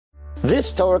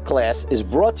This Torah class is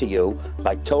brought to you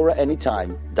by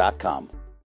TorahAnytime.com.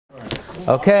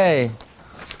 Okay,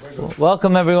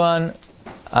 welcome everyone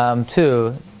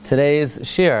to today's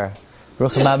Shiur.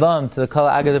 Ruchim Abam to the Kol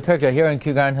Agad Pirkei here in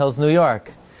Kew Garden Hills, New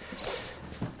York.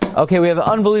 Okay, we have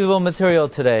unbelievable material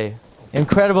today.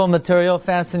 Incredible material.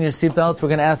 Fasten your seatbelts. We're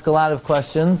going to ask a lot of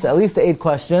questions, at least 8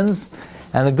 questions.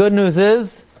 And the good news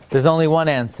is, there's only one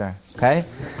answer. Okay?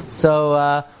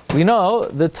 So, we know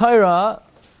the Torah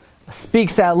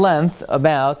speaks at length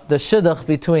about the shidduch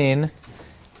between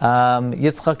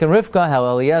Yitzchak and Rivka, how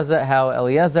Eliezer,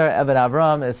 Eved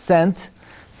Avram, is sent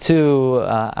to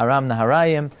Aram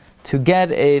Naharayim to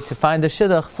find a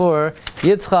shidduch for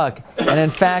Yitzchak. And in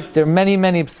fact, there are many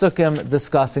psukim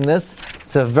discussing this.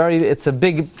 It's a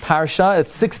big parsha.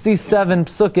 It's 67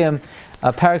 psukim,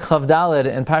 Parak Chav Daled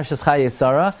in Parshas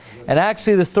Chayei. And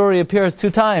actually the story appears 2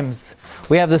 times.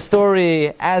 We have the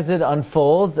story as it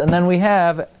unfolds, and then we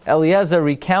have Eliezer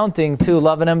recounting to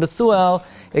Lavan and Besuel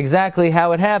exactly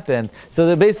how it happened. So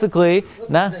they're basically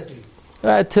for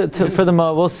the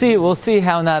moment, we'll see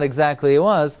how not exactly it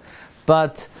was,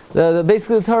 but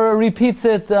basically the Torah repeats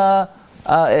it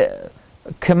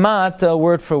kamat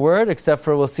word for word, except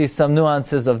for we'll see some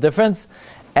nuances of difference,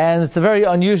 and it's a very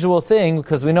unusual thing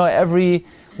because we know every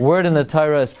word in the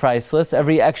Torah is priceless.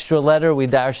 Every extra letter we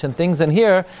darshan things. And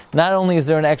here, not only is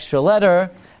there an extra letter,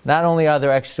 not only are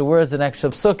there extra words and extra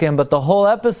psukim, but the whole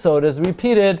episode is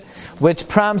repeated, which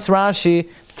prompts Rashi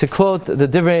to quote the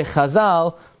Divrei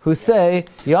Chazal, who say,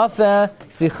 Yafeh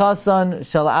sichasan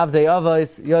shel avdei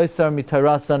avos yoisar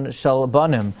mitarasan shel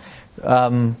banim.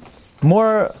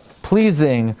 More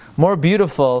pleasing, more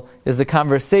beautiful is the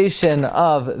conversation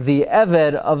of the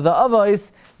Eved, of the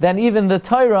Avos, than even the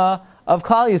Torah of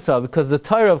Klal Yisrael, because the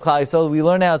Torah of Klal Yisrael, we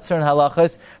learn out certain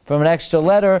halachas from an extra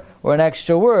letter or an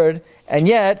extra word, and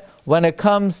yet when it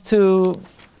comes to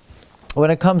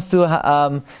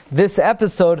this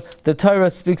episode, the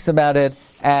Torah speaks about it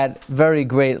at very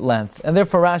great length, and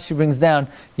therefore Rashi brings down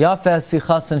Yafeh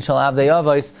sichasan shel avdei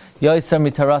avos yoiser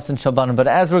mitarasan shel banim. But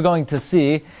as we're going to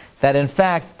see, that in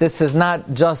fact this is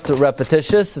not just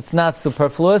repetitious, it's not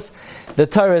superfluous. The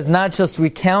Torah is not just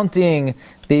recounting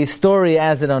the story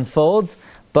as it unfolds,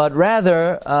 but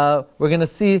rather we're going to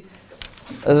see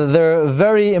there are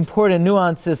very important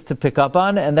nuances to pick up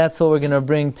on, and that's what we're going to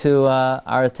bring to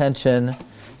our attention,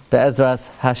 Be'ezras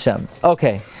Hashem.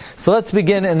 Okay, so let's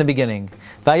begin in the beginning.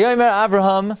 Vayomer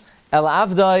Avraham el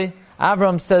Avdai.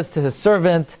 Avram says to his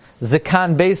servant,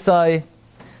 Zekan Beisai,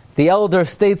 the elder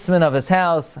statesman of his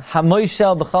house,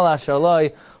 Hamoishel b'chal asher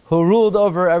loi, who ruled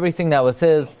over everything that was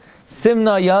his,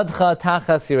 Simna yadcha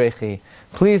tachas yirechi.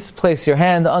 Please place your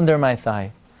hand under my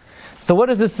thigh. So what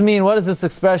does this mean? What is this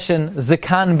expression,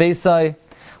 Zekan Beisai?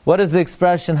 What is the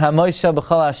expression, Hamoishel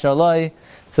b'chal asher loi?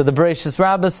 So the Bereshis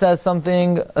Rabbah says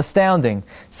something astounding.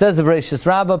 Says the Bereshis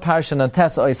Rabbah, Parsha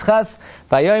Nantes Oisches,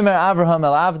 Vayomer Avraham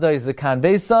el Avdai Zekan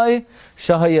Beisai,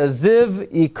 Shahayaziv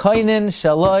ikoinin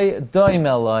shaloi doim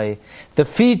eloi. The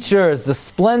features, the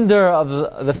splendor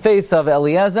of the face of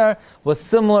Eliezer was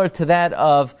similar to that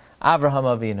of Avraham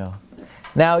Avinu.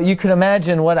 Now you can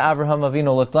imagine what Avraham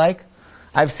Avinu looked like.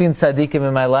 I've seen tzaddikim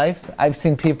in my life. I've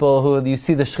seen people who you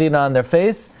see the Shechina on their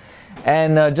face.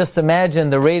 And just imagine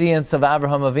the radiance of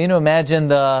Avraham Avinu. Imagine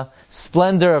the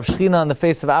splendor of Shechina on the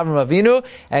face of Avraham Avinu.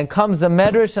 And comes the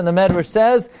Medrash, and the Medrash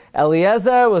says,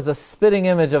 Eliezer was a spitting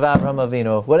image of Avraham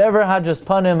Avinu. Whatever Hadras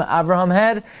Panim Avraham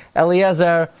had,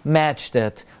 Eliezer matched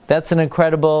it. That's an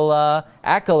incredible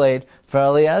accolade for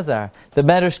Eliezer. The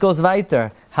Medrash goes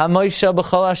weiter. HaMoisha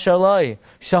b'chol asher loi,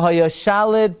 shahaya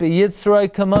shalit b'yitzroi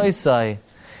kamoisai.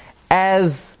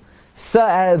 As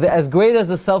great as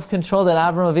the self-control that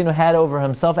Avraham Avinu had over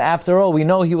himself, after all, we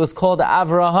know he was called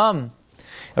Avraham.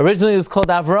 Originally he was called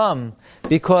Avram,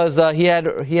 because he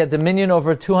had dominion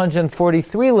over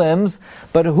 243 limbs,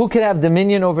 but who could have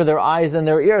dominion over their eyes and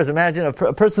their ears? Imagine a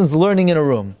person's learning in a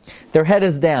room. Their head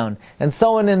is down, and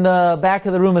someone in the back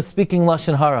of the room is speaking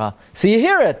Lashon Hara. So you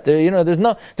hear it.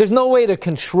 There's no way to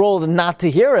control not to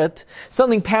hear it.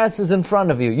 Something passes in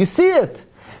front of you. You see it.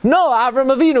 No,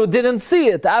 Avram Avinu didn't see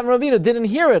it. Avram Avinu didn't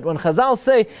hear it. When Chazal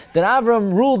say that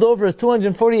Avram ruled over his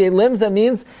 248 limbs, that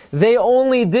means they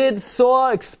only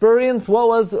experience what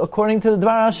was according to the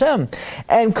Dvar Hashem.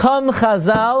 And come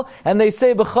Chazal, and they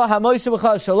say, that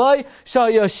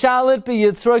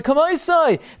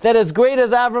as great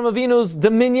as Avram Avinu's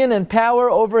dominion and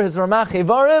power over his Ramach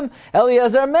Evarim,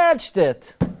 Eliezer matched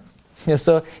it.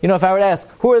 So, if I were to ask,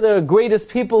 who are the greatest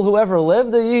people who ever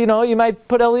lived, you might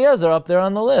put Eliezer up there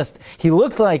on the list. He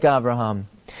looked like Abraham.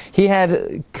 He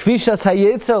had Kvishas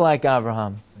Hayetzer like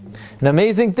Abraham. An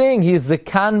amazing thing. He's the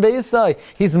Kan Beisai.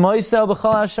 He's Moisel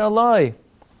B'chol Asher Loi.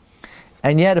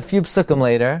 And yet, a few psukim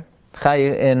later,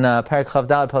 in Parak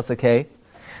Chavdal Pasuk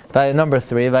by number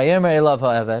 3, Vayomer Elav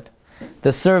Ha'eved,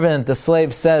 the servant, the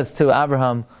slave says to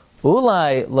Abraham,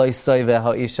 Ulai lo yisoive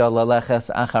ha'isha laleches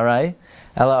acharai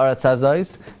ela aretz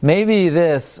hazois. Maybe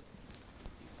this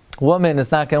woman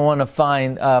is not going to want to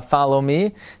follow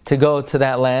me to go to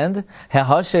that land.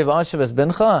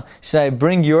 Should I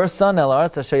bring your son? In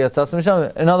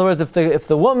other words, if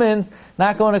the woman's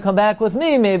not going to come back with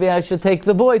me, maybe I should take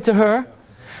the boy to her.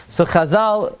 So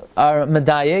Chazal are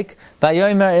medayik.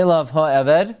 Vayomer elav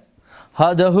ha'eved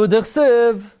hadahu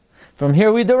d'chsiv. From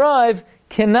here we derive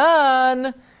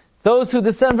Canaan. Those who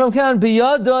descend from Canaan,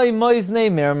 biyadoi moiznei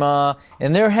mirma.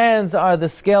 In their hands are the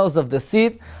scales of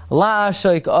deceit.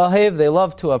 La'ashoik ohev, they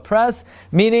love to oppress.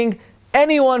 Meaning,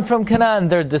 anyone from Canaan,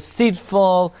 they're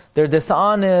deceitful, they're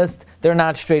dishonest, they're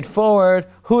not straightforward.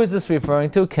 Who is this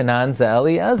referring to? Canaan ze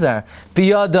Eliezer.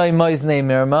 Biyadoi moiznei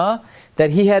mirma. That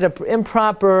he had an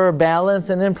improper balance,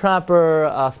 an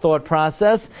improper thought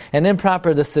process, an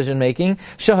improper decision making.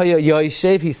 Shahaya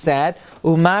Yoishev, he sat,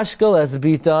 Umashkel as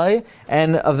Bitai,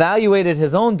 and evaluated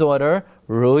his own daughter.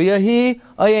 Ruya he,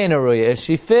 Ayena Ruya. Is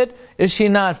she fit? Is she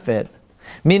not fit?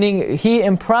 Meaning he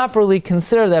improperly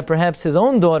considered that perhaps his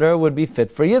own daughter would be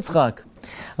fit for Yitzchak.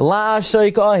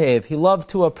 La'ashoik ohev, he loved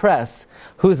to oppress.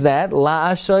 Who's that?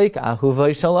 La'ashoik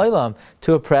ahuvay shalaylam,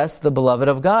 to oppress the beloved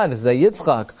of God, Zay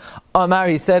Yitzchak. Amar,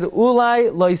 he said,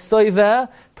 Ulai loy soiveh,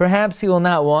 perhaps he will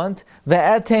not want.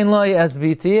 Ve'etein loy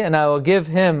esbiti, and I will give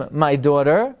him my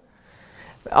daughter.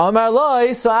 Amar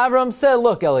loy, so Avram said,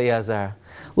 look, Eliezer,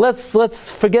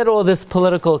 let's forget all this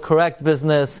political correct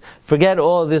business, forget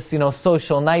all this,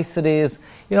 social niceties.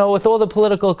 With all the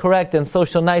political correct and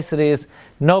social niceties,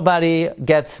 nobody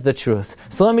gets the truth.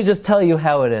 So let me just tell you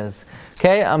how it is.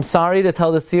 Okay, I'm sorry to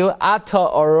tell this to you. Ata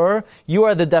oror, you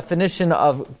are the definition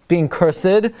of being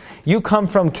cursed. You come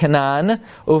from Canaan.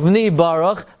 Uvni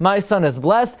baruch, my son is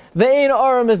blessed. Ve'ein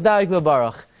orim is daik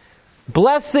baruch.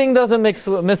 Blessing doesn't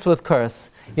miss with curse.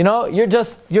 You're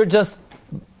just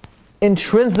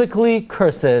intrinsically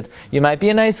cursed. You might be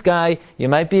a nice guy, you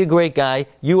might be a great guy,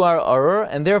 you are oror,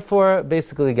 and therefore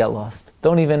basically get lost.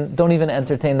 Don't even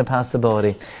entertain the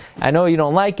possibility. I know you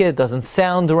don't like it doesn't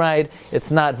sound right,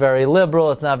 it's not very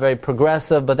liberal, it's not very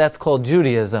progressive, but that's called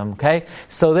Judaism, okay?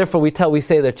 So therefore we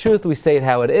say the truth, we say it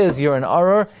how it is, you're an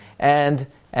oror, and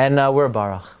we're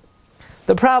baruch.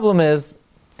 The problem is,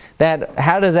 that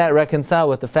how does that reconcile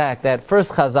with the fact that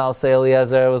first Chazal say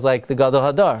Eliezer was like the Gadol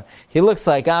Hadar? He looks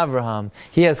like Avraham.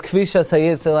 He has Kvisha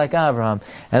Sayyidza like Avraham.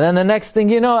 And then the next thing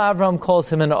Avraham calls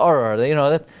him an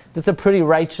Oror. That's a pretty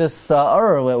righteous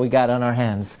Oror that we got on our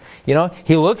hands. He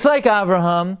looks like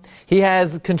Avraham. He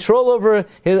has control over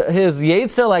his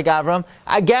Yetzer like Avraham.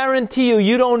 I guarantee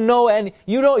you don't know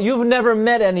you've never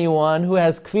met anyone who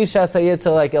has Kvisha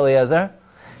Sayyidza like Eliezer.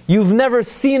 You've never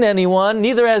seen anyone,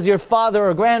 neither has your father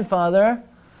or grandfather.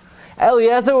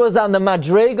 Eliezer was on the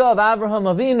Madrega of Avraham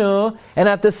Avinu, and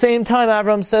at the same time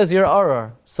Avraham says you're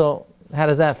Oror. So, how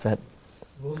does that fit?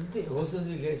 Wasn't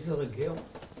Eliezer a ger?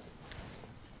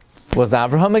 Was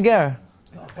Avraham a ger?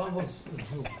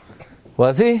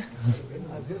 Was he? I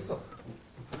guess so.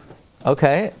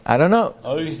 Okay, I don't know.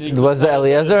 Was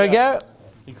Eliezer a ger?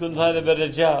 He couldn't find a better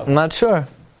job. I'm not sure.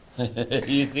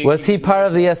 Was he part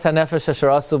of the Yes HaNefesh Asher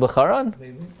Asu B'Charan?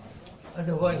 Maybe.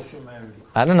 Otherwise,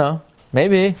 I don't know.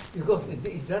 Maybe. Because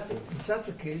it doesn't. In such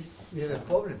a case, we have a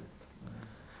problem.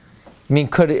 I mean,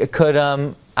 could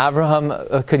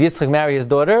Avraham, could Yitzchak marry his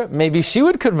daughter? Maybe she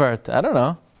would convert. I don't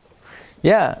know.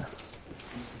 Yeah.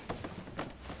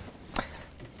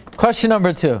 Question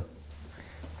number 2.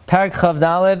 Parak Chav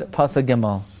Daled, Pasuk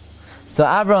Gimel. So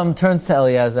Avraham turns to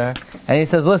Eliezer and he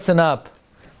says, listen up,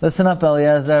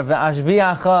 Eliezer.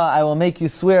 Ve'ashbi'acha, I will make you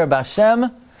swear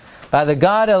b'Hashem, by the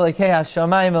God Elokei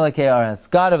Hashamayim Elokei Aretz,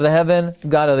 God of the heaven,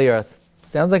 God of the earth.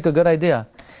 Sounds like a good idea.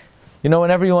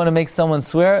 Whenever you want to make someone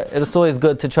swear, it's always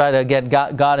good to try to get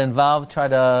God involved, try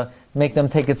to make them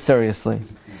take it seriously.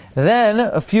 Then,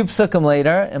 a few psukim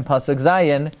later, in Pasuk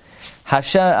Zayin,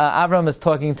 Avram is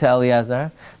talking to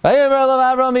Eliezer. Make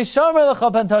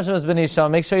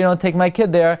sure you don't take my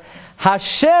kid there.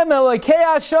 Hashem Elokei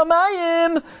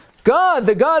Hashamayim, God,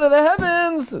 the God of the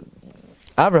heavens.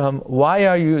 Avraham, why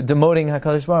are you demoting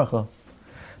HaKadosh Baruch Hu?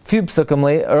 Few psukim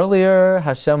earlier,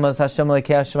 Hashem was Hashem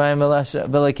Elokei Hashamayim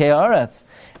Elokei Aretz.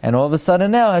 And all of a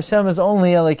sudden now, Hashem is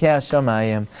only Elokei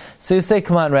Hashamayim. So you say,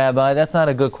 come on, Rabbi, that's not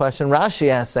a good question. Rashi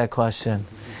asked that question.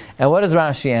 And what does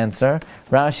Rashi answer?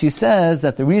 Rashi says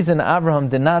that the reason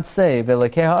Avraham did not say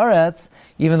Elokei Haaretz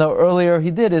even though earlier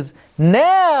he did, is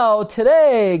now,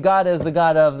 today, God is the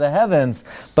God of the heavens.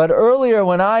 But earlier,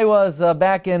 when I was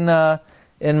back in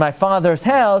my father's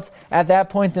house, at that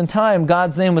point in time,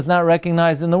 God's name was not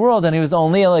recognized in the world, and he was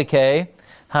only Elokei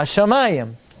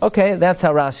Hashamayim. Okay, that's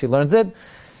how Rashi learns it.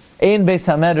 Ein Beis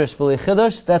HaMedrash B'li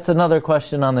Chidush. That's another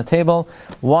question on the table.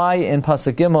 Why in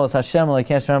Pasuk Gimel is Hashem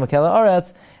Elokei Hashamayim Elokei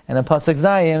Haaretz, and in Pasuk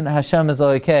Zayin, Hashem is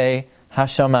Elokei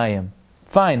Hashamayim?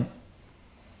 Fine.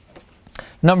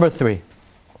 Number 3.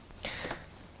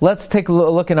 Let's take a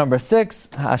look at number 6.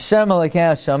 Hashem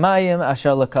Elokei Hashamayim Asher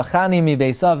Lekachani Mi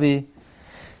Beis Avi.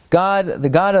 God, the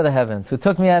God of the heavens, who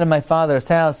took me out of my father's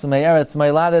house, my eretz, my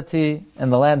ladati, and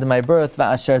the land of my birth,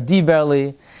 va'asher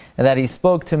diberli, and that he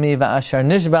spoke to me, va'asher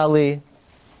nishbali,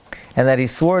 and that he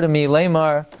swore to me,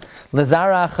 lemar,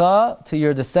 lezaracha, to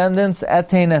your descendants,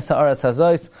 etein es haaretz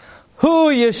hazois, hu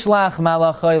yishlach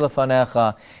malachai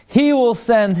lefanecha, he will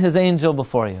send his angel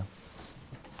before you.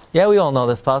 Yeah, we all know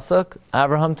this pasuk.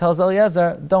 Abraham tells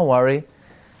Eliezer, don't worry,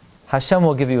 Hashem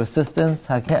will give you assistance,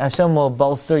 Hashem will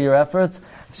bolster your efforts,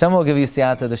 Hashem will give you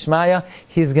siyata d'shmaya.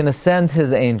 He's going to send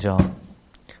his angel.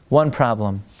 One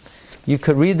problem. You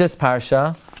could read this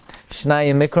parsha,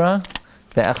 Shnayim Mikra,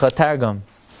 ve'echad Targum.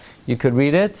 You could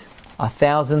read it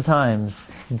 1,000 times.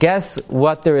 Guess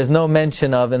what there is no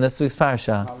mention of in this week's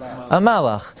parsha? A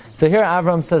malach. So here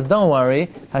Avram says, don't worry,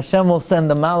 Hashem will send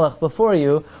the malach before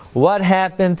you. What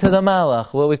happened to the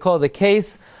malach? What we call the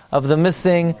case of the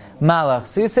missing malach.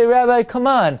 So you say, Rabbi, come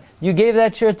on, you gave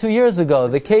that share 2 years ago,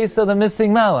 the case of the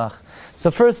missing malach. So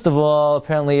first of all,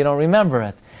 apparently you don't remember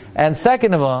it. And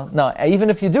second of all, no, even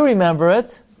if you do remember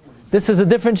it, this is a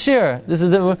different share. This is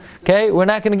different, okay? We're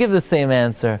not going to give the same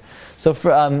answer. So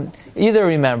for either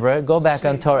remember it, go back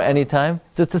on TorahAnytime.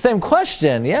 So it's the same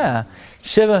question, yeah.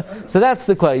 Shiva. So that's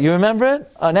the question. You remember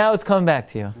it? Oh, now it's coming back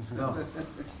to you.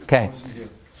 Okay.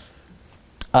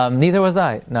 Neither was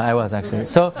I. No, I was actually.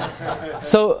 So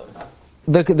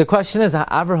the question is,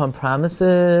 Abraham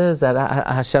promises that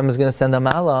Hashem is going to send a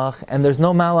malach, and there's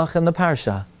no malach in the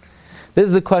parsha. This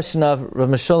is the question of Rav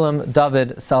Meshulam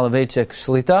David Soloveitchik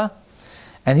Shlita,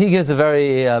 and he gives a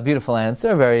very beautiful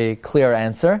answer, a very clear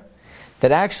answer,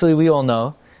 that actually we all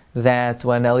know that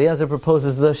when Eliezer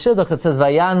proposes the shidduch, it says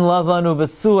Vayan Lavanu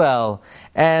Besuel,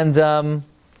 and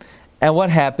what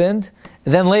happened?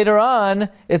 Then later on,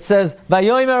 it says,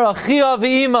 Vayomer achia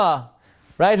v'ima.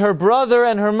 Right? Her brother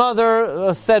and her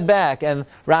mother said back. And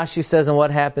Rashi says, and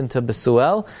what happened to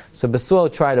Besuel? So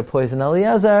Besuel tried to poison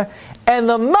Eliezer, and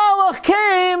the malach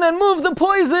came and moved the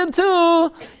poison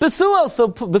to Besuel. So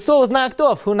Besuel was knocked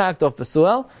off. Who knocked off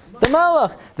Besuel? The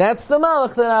malach. That's the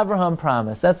malach that Abraham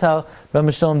promised. That's how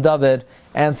Rabbi Shalom David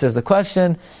answers the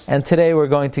question, and today we're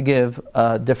going to give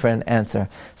a different answer.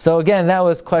 So again, that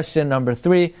was question number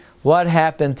 3. What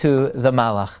happened to the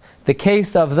malach? The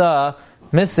case of the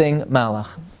missing malach.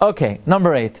 Okay,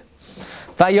 number 8.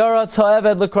 Vayoratz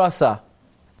ha'eved l'krasa.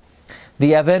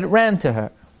 The eved ran to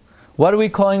her. What are we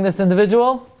calling this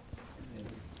individual?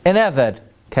 An eved.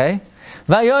 Okay?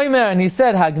 Vayomer, and he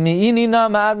said, Hagmi'ini na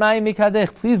ma'ad ma'im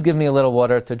mikadech. Please give me a little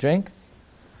water to drink.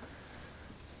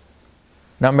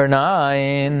 Number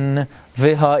 9.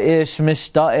 V'ha'ish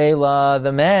mishta'ela.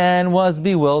 The man was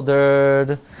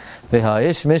bewildered.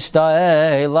 V'ha'ish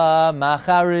mishta'ela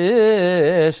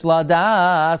macharish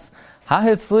ladas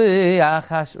hahitzli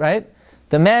achash. Right?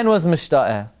 The man was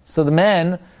mishta'eh. So the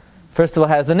man, first of all,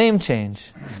 has a name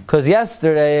change. Because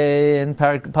yesterday in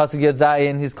Pasuk Yud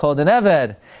Zayin, he's called an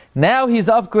Eved. Now he's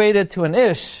upgraded to an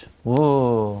Ish.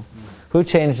 Ooh. Who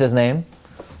changed his name?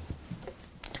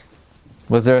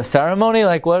 Was there a ceremony?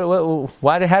 Like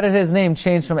how did his name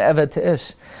change from Eved to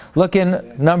Ish? Look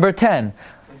in number 10.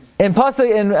 In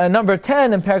number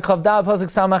 10, in Perek Chav Dal, Pasuk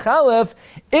Samach Aleph,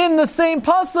 in the same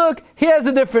Pasuk, he has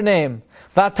a different name.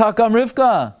 Vatakam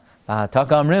Rivka.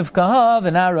 Vatakam Rivka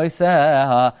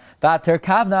v'naroiseha.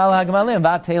 Vaterkavna al hagmalim.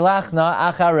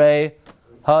 Vatelachna acharei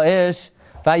ha'ish.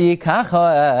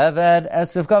 Vayikacha Eved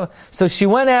es Rivka. So she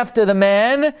went after the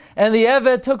man, and the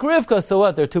Eved took Rivka. So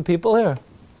what? There are 2 people here.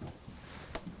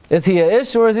 Is he a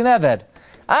Ish or is he an Eved?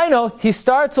 I know, he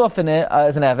starts off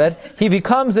as an Eved, he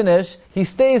becomes an Ish, he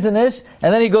stays an Ish,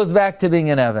 and then he goes back to being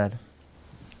an Eved.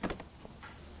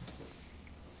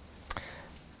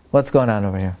 What's going on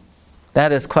over here?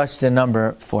 That is question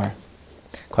number 4.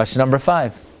 Question number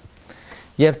 5.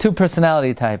 You have 2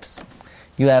 personality types.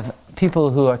 You have people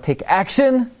who take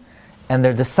action, and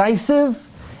they're decisive,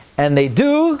 and they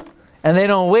do, and they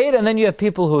don't wait, and then you have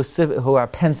people who are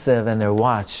pensive, and they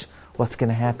watch. What's going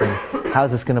to happen?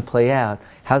 How's this going to play out?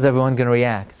 How's everyone going to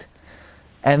react?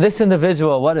 And this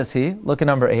individual, what is he? Look at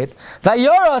number 8. He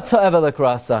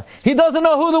doesn't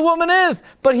know who the woman is,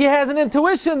 but he has an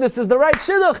intuition. This is the right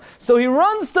shidduch. So he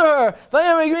runs to her.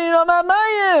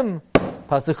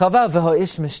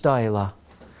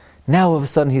 Now all of a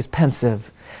sudden he's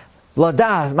pensive.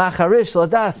 Ladas, macharish,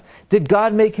 ladas. Did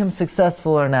God make him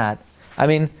successful or not? I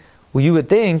mean, you would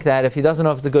think that if he doesn't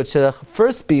know if it's a good shidduch,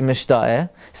 first be mishta'eh,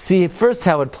 see first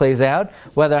how it plays out,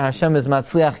 whether Hashem is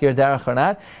matzliach your derech or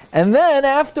not, and then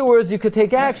afterwards you could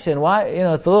take action. Why?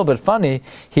 It's a little bit funny.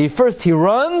 He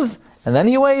runs, and then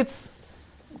he waits.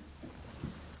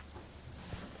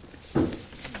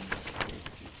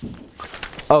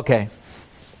 Okay,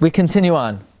 we continue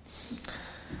on.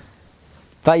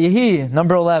 Vayehi,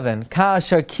 number 11.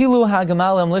 Ka'asher kilu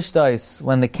hagamalim lishtais,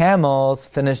 when the camels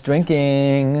finish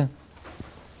drinking.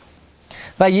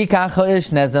 Vayikacha ish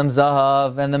nezem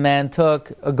zahav, and the man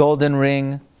took a golden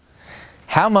ring.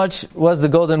 How much was the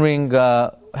golden ring?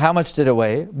 How much did it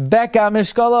weigh? Beka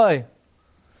mishkaloi.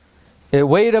 It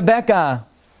weighed a beka.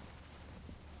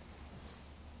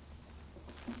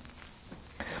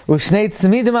 Ushnei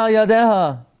tzmidim al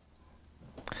yadeha.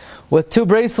 With 2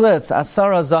 bracelets,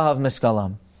 asara zahav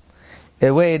mishkalam.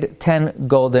 It weighed 10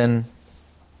 golden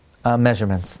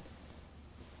measurements.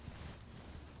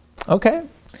 Okay.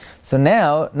 So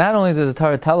now, not only does the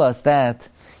Torah tell us that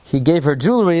he gave her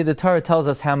jewelry, the Torah tells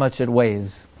us how much it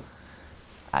weighs.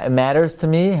 It matters to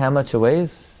me how much it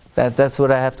weighs. That's what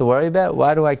I have to worry about.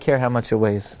 Why do I care how much it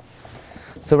weighs?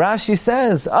 So Rashi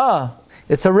says,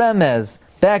 it's a remez.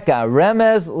 Beka,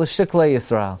 remez l'shikla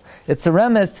Yisrael. It's a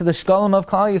remez to the shkolim of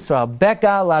Klal Yisrael.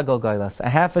 Beka lagolgoilas, a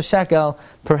half a shekel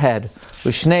per head.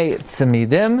 L'shnei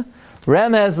tzimidim,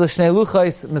 remez l'shnei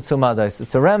luchais mitzumadais.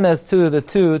 It's a remez to the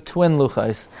 2 twin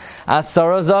luchais.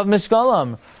 Asara zav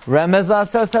mishkolam, remez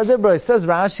l'asar sadibra. Says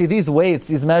Rashi, these weights,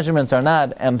 these measurements are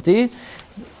not empty.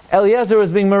 Eliezer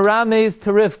is being merames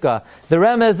to Rivka. The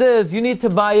remez is, you need to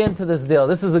buy into this deal.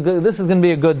 This is going to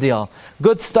be a good deal.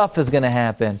 Good stuff is going to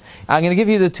happen. I'm going to give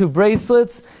you the 2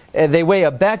 bracelets. They weigh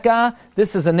a beka.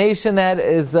 This is a nation that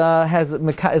is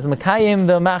Mekayim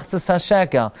the Machzas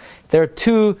HaShekel. There are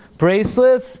 2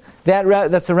 bracelets.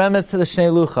 That's a remez to the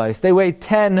Shnei Luchais. They weigh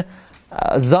 10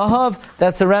 zahav.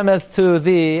 That's a remez to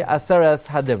the Aseres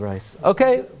Hadibrais.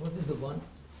 Okay? What is the one?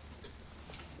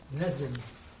 Nezim.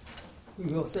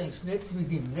 We were saying Shnei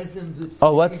Tzmidim. Nezim do Tzmidim.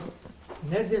 Oh, what's?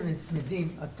 Nezim and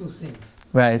Tzmidim are 2 things.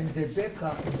 Right. And the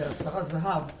beka and the Asara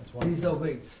Zahav, these are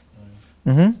weights.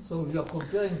 Mm-hmm. So we are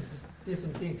comparing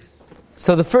different things.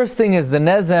 So the first thing is the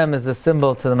nezem is a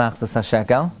symbol to the Machzas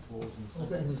HaShekel.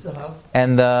 Okay, and the Zahav.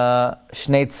 And the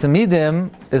Shnei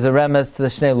Tzimidim is a remez to the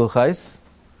Shnei Luchais.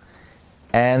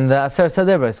 And the Aser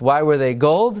Sadibris. Why were they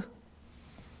gold?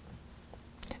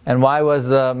 And why was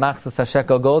the Machzas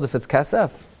HaShekel gold if it's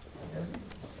Kasef?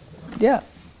 Yeah,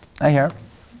 I hear.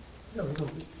 Yeah,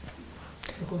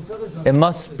 It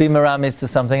must be Meramis to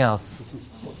something else.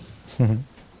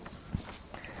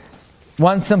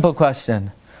 One simple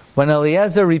question. When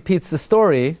Eliezer repeats the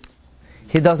story,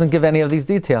 he doesn't give any of these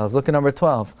details. Look at number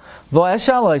 12.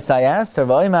 Vo'eshalois, I asked her,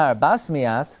 Vo'imar bas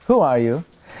miyat, who are you?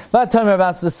 Va'tomer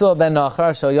bas v'suah ben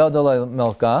nachar, shal yodoloi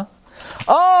milka.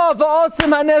 Oh,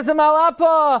 va'osim hanezem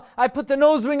alapa, I put the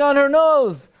nose ring on her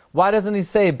nose. Why doesn't he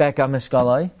say Beka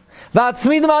mishkaloi? Why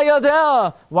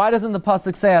doesn't the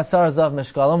pasuk say Asar Zav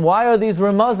Mishkalim? Why are these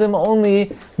Ramazim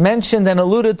only mentioned and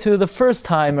alluded to the first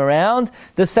time around?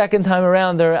 The second time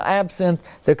around they're absent,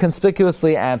 they're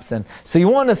conspicuously absent. So you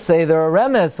want to say they're a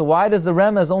remez, so why does the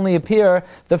remez only appear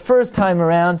the first time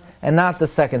around and not the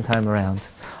second time around?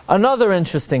 Another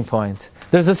interesting point.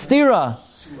 There's a stira.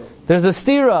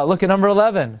 Look at number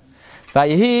 11. So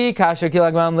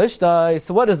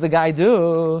what does the guy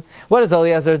do? What does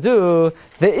Eliezer do?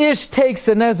 The ish takes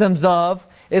the nezem zav.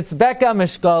 It's beka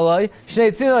mishkaloi.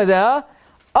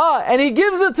 And he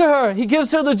gives it to her. He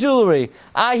gives her the jewelry.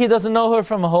 He doesn't know her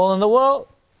from a hole in the wall.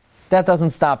 That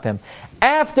doesn't stop him.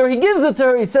 After he gives it to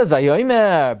her, he says,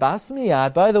 "Vayomer bas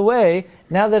miyat." By the way,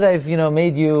 now that I've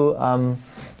made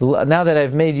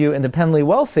you independently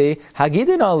wealthy,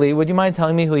 Hagidin Ali, would you mind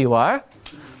telling me who you are?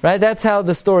 Right? That's how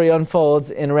the story unfolds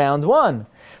in round 1.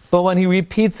 But when he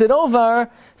repeats it over,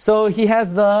 so he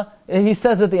says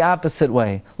it the opposite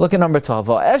way. Look at number 12.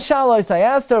 Eshalois, I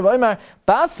asked her,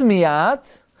 bas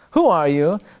miyat, who are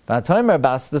you? V'atomer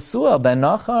bas Besuel ben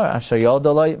Nachar, asher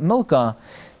yodoloi milka.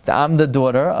 I'm the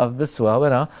daughter of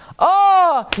Besuel.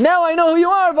 Oh, now I know who you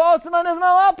are.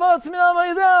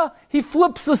 He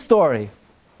flips the story.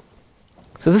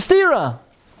 So it's a stira.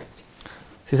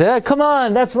 She said, come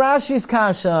on, that's Rashi's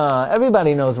kasha.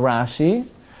 Everybody knows Rashi.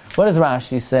 What does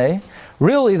Rashi say?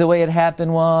 Really, the way it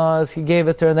happened was he gave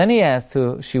it to her, and then he asked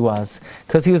who she was,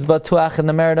 because he was batuach in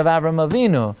the merit of Avram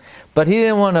Avinu. But he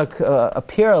didn't want to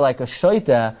appear like a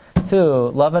shoita to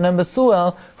Lavan and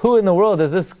Besuel. Who in the world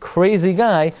is this crazy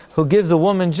guy who gives a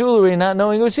woman jewelry not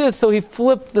knowing who she is? So he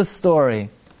flipped the story.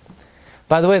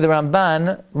 By the way, the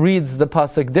Ramban reads the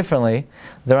pasuk differently.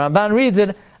 The Ramban reads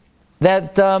it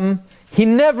that he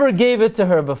never gave it to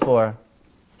her before.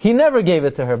 He never gave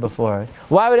it to her before.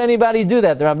 Why would anybody do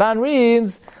that? The Ramban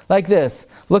reads like this.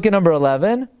 Look at number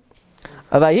 11.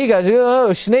 In other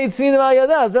words, the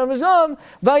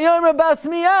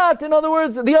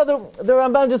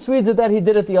Ramban just reads it that he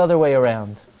did it the other way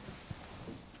around.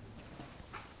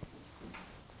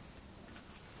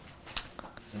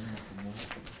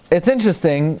 It's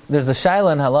interesting. There's a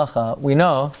Shela in halacha. We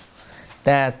know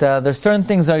that there's certain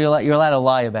things that you're allowed to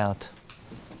lie about.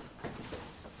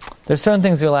 There's certain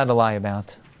things you're allowed to lie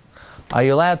about. Are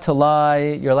you allowed to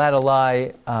lie? You're allowed to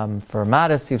lie for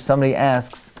modesty. If somebody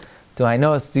asks, do you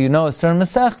know a certain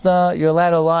Masechta? You're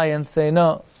allowed to lie and say,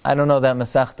 no, I don't know that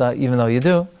Masechta, even though you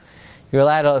do. You're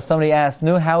allowed to, if somebody asks,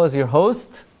 how was your host?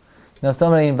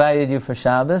 Somebody invited you for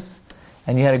Shabbos,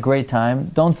 and you had a great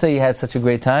time. Don't say you had such a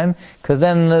great time, because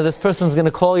then this person's going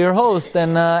to call your host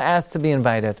and ask to be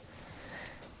invited.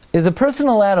 Is a person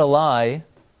allowed to lie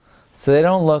so they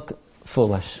don't look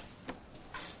foolish?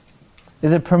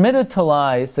 Is it permitted to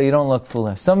lie so you don't look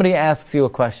foolish? Somebody asks you a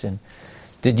question.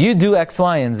 Did you do X,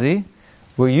 Y, and Z?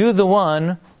 Were you the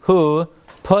one who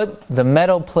put the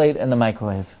metal plate in the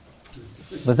microwave?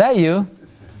 Was that you?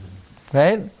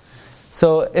 Right?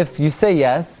 So if you say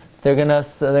yes, they're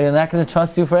not going to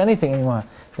trust you for anything anymore.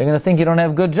 They're going to think you don't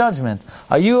have good judgment.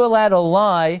 Are you allowed to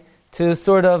lie to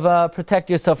sort of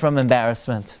protect yourself from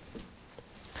embarrassment?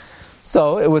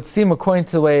 So it would seem, according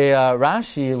to the way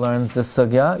Rashi learns this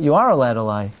sugya, you are allowed to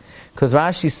lie. Because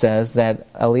Rashi says that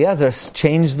Eliezer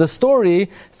changed the story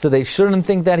so they shouldn't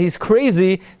think that he's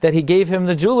crazy, that he gave her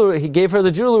the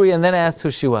jewelry and then asked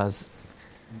who she was.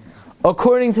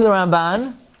 According to the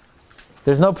Ramban,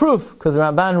 there's no proof, because the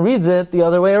Ramban reads it the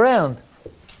other way around.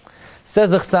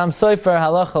 Says Chsam Sofer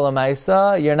halacha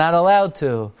l'maisa, you're not allowed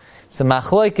to. It's a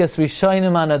machloikes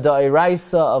rishonim on a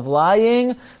da'iraisa of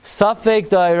lying, safek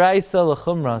da'iraisa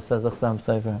l'chumra, says Chsam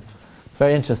Sofer.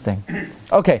 Very interesting.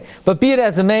 Okay, but be it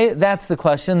as it may, that's the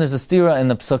question. There's a stira in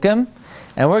the psukim,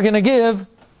 and we're going to give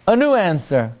a new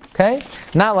answer. Okay?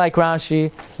 Not like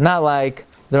Rashi, not like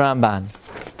the Ramban.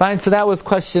 Fine, so that was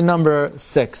question number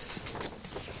 6.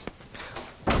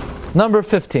 Number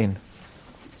 15.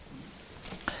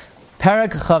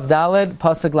 Parak Chavdaled,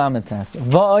 Pasuk Lametes.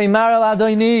 Va'oimar el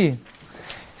Adoni.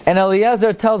 And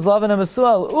Eliezer tells Lavan and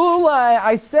Besuel, Ulai,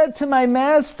 I said to my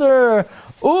master,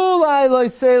 Ulai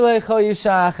loisei lecho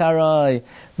yisha acharai.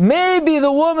 Maybe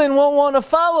the woman won't want to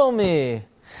follow me.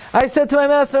 I said to my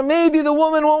master, maybe the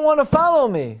woman won't want to follow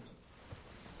me.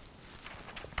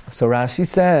 So Rashi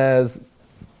says,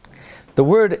 the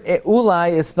word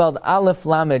ulai is spelled Aleph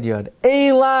Lamed Yod.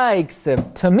 Elai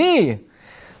ksiv, to me.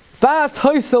 Bas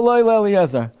hoisaloi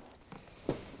Eliezer.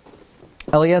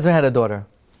 Eliezer had a daughter.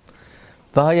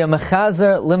 V'haya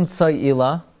mechazer limtzai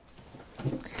ila.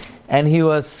 And he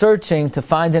was searching to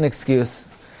find an excuse.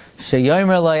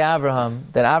 Sheyomer loy Avraham,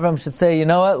 that Avraham should say, you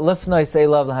know what? Lifnoi say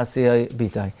love l'hasiyah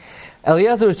bitai.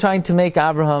 Eliezer was trying to make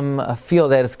Avraham feel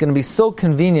that it's going to be so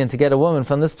convenient to get a woman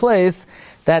from this place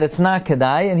that it's not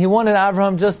kedai, and he wanted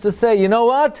Avraham just to say, you know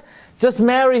what? Just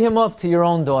marry him off to your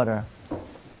own daughter.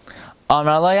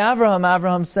 Amar loy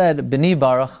Avraham said, B'ni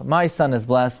Baruch, my son is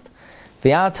blessed.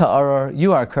 V'ata aror,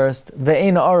 you are cursed.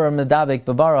 Ve'ein aror medabek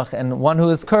b'baruch, and one who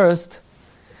is cursed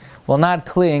will not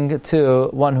cling to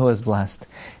one who is blessed.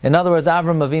 In other words,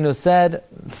 Avram Avinu said,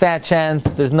 fat chance,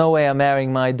 there's no way I'm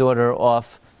marrying my daughter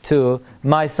off to,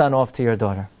 my son off to your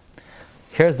daughter.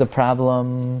 Here's the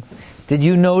problem. Did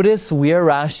you notice where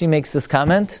Rashi makes this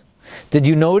comment? Did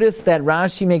you notice that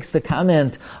Rashi makes the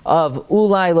comment of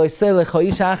Ulai loisei lecho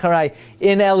isha acharai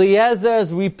in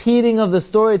Eliezer's repeating of the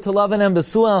story to Lavan and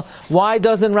Besuel? Why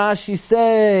doesn't Rashi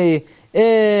say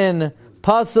in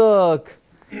Pasuk,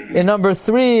 in number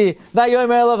 3,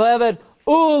 Vayomer elav ha'eved,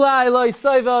 Ulai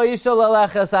loisei v'isha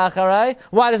leleches acharai?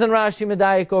 Why doesn't Rashi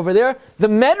medayik over there? The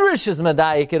Medrash is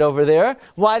medayik it over there.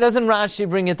 Why doesn't Rashi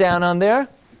bring it down on there?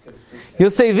 You'll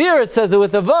say there it says it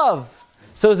with a vav.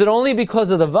 So is it only because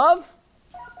of the vav?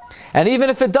 And even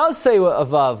if it does say a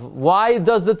vav, why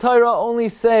does the Torah only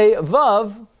say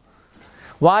vav?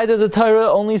 Why does the Torah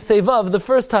only say vav the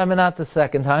first time and not the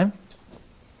second time?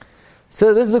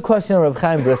 So this is a question of Reb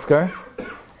Chaim Brisker,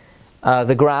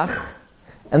 the Grach.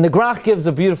 And the Grach gives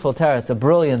a beautiful teretz, a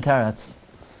brilliant teretz.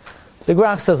 The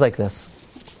Grach says like this.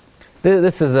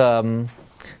 This is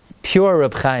Pure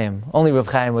Reb Chaim. Only Reb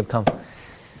Chaim would come.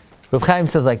 Reb Chaim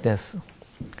says like this.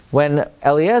 When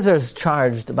Eliezer is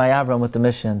charged by Avram with the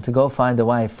mission to go find a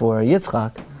wife for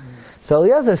Yitzchak, so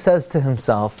Eliezer says to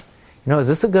himself, is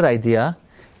this a good idea?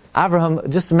 Avraham,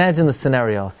 just imagine the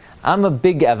scenario. I'm a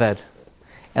big Eved,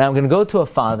 and I'm going to go to a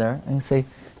father and say,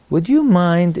 would you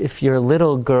mind if your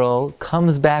little girl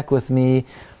comes back with me,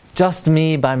 just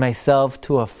me by myself,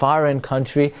 to a foreign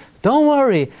country? Don't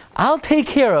worry, I'll take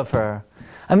care of her.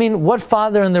 I mean, what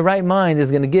father in the right mind is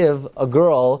going to give a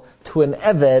girl to an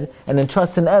Eved and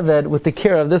entrust an Eved with the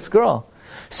care of this girl?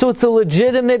 So it's a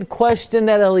legitimate question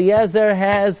that Eliezer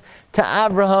has to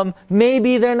Abraham.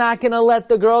 Maybe they're not going to let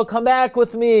the girl come back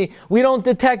with me. We don't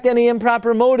detect any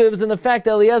improper motives in the fact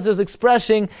that Eliezer is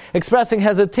expressing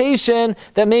hesitation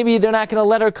that maybe they're not going to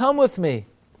let her come with me.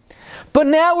 But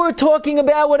now we're talking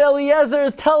about what Eliezer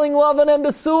is telling Lavan and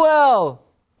Besuel.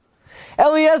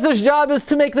 Eliezer's job is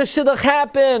to make the shidduch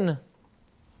happen.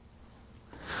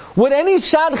 Would any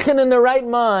shadchan in the right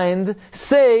mind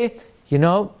say,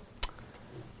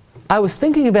 I was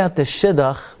thinking about the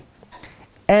shidduch,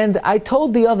 and I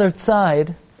told the other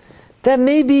side that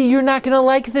maybe you're not going to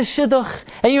like the shidduch,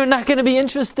 and you're not going to be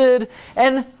interested,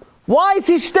 and why is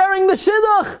he stirring the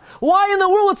shidduch? Why in the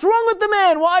world? What's wrong with the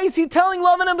man? Why is he telling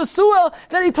Lavan and Besuel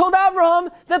that he told Abraham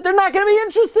that they're not going to be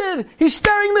interested? He's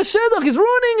stirring the shidduch. He's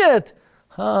ruining it.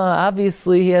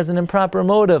 Obviously, he has an improper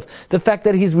motive. The fact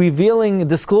that he's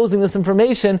disclosing this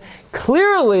information,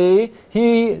 clearly,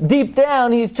 deep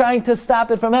down, he's trying to stop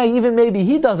it from happening. Even maybe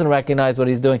he doesn't recognize what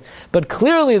he's doing. But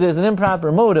clearly, there's an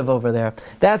improper motive over there.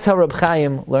 That's how Reb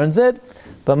Chaim learns it.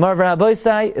 But Marvar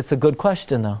Aboisai, it's a good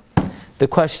question, though. The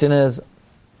question is,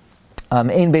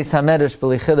 Ein Beis HaMedrash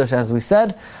B'li Chidush, as we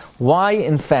said, why,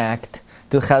 in fact,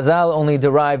 do Chazal only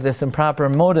derive this improper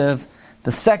motive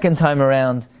the second time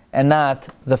around and not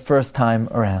the first time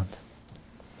around?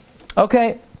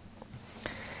 Okay.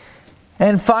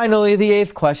 And finally, the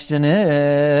eighth question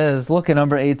is, look at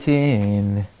number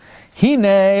 18. Hine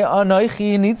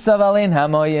anoichi nitzav alein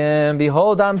hamoyim.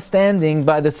 Behold, I'm standing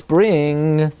by the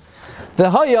spring.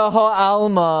 V'hoya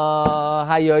ha'alma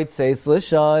hayoytzeis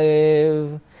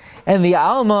l'shoiv. And the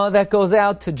alma that goes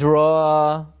out to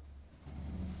draw.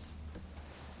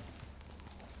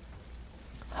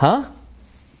 Huh?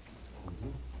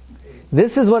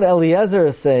 This is what Eliezer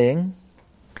is saying,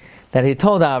 that he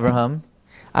told Abraham.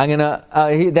 That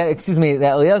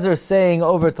Eliezer is saying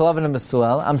over to Lavan and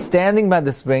Besuel, I'm standing by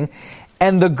the spring,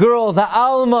 and the girl, the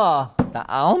Alma,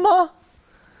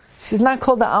 she's not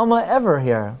called the Alma ever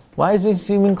here. Why is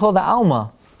she even called the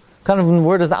Alma? What kind of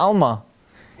word is Alma?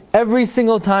 Every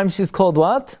single time she's called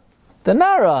what? The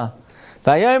Nara.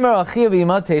 Every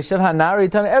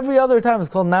other time it's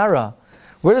called Nara.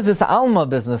 Where does this Alma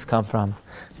business come from?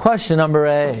 Question number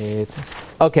 8.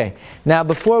 Okay, now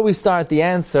before we start the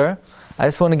answer, I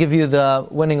just want to give you the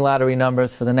winning lottery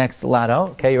numbers for the next lotto.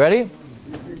 Okay, you ready?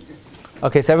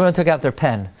 Okay, so everyone took out their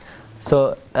pen.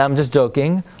 So I'm just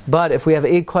joking, but if we have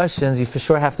 8 questions, you for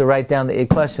sure have to write down the 8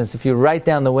 questions. If you write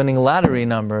down the winning lottery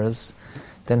numbers,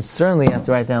 then certainly you have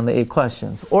to write down the 8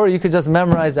 questions. Or you could just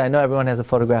memorize it. I know everyone has a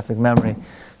photographic memory.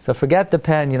 So forget the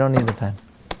pen, you don't need the pen.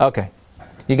 Okay.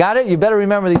 You got it? You better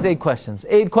remember these 8 questions.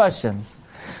 8 questions.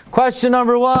 Question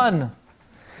number 1.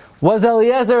 Was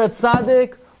Eliezer a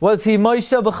tzaddik? Was he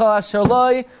Moshe b'chal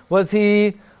ashaloi? Was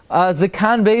he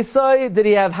Zakan Beisai? Did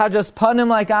he have Hajas Panim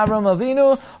like Avram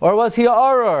Avinu? Or was he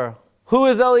Aror? Who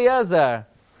is Eliezer?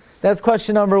 That's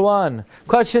question number 1.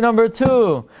 Question number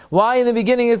 2. Why in the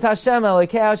beginning is Hashem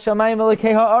Elokei HaShamayim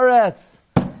Elokei HaOretz?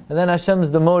 And then Hashem is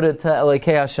demoted to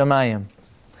Elokei HaShamayim.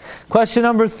 Question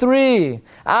number 3.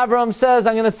 Avram says,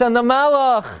 I'm going to send a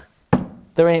malach.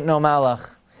 There ain't no malach.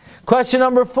 Question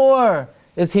number 4.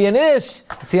 Is he an ish?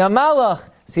 Is he a malach?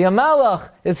 Is he a malach?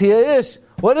 Is he a ish?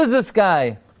 What is this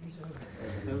guy?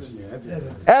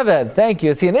 Eved. Thank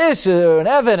you. Is he an ish or an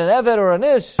eved or an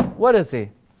ish? What is he?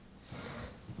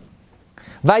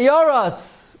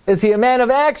 Vayoratz. Is he a man of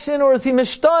action or is he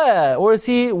mishtoeh? Or is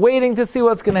he waiting to see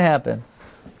what's going to happen?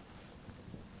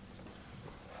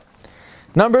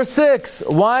 Number 6,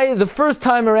 why the first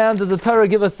time around does the Torah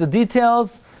give us the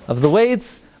details of the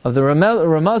weights, of the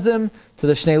ramazim, to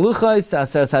the shnei luchos, to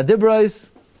aseres hadibros,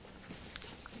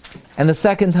 and the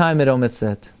second time it omits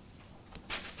it?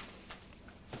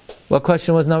 What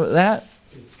question was that?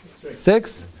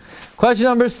 6. Question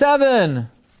number 7.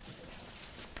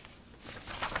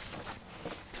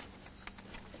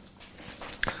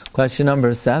 Question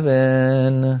number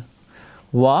 7.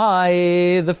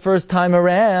 Why the first time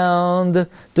around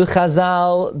do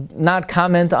Chazal not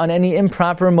comment on any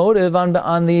improper motive on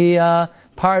the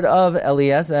part of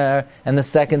Eliezer, and the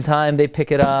second time they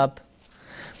pick it up?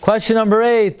 Question number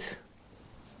 8.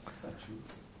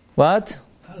 What?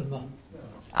 Alma.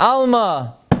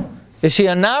 Alma. Is she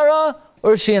a Nara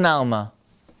or is she an Alma?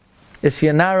 Is she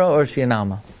a Nara or is she an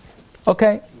Alma?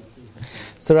 Okay.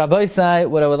 So Rabbi Sai,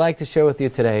 what I would like to share with you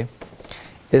today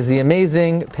is the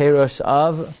amazing Perush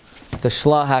of the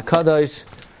Shela HaKadosh,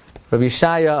 Rabbi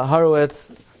Shaya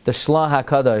Horowitz, the Shela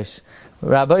HaKadosh.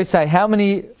 Rabbi Sai, how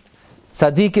many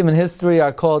tzaddikim in history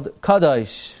are called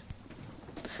Kadosh?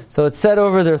 So it's said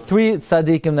over there are 3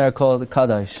 tzaddikim that are called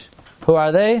Kadosh. Who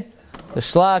are they? The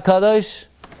Shela HaKadosh,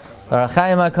 the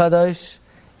Rachayim HaKadosh,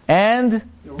 and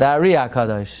the Ari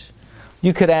HaKadosh.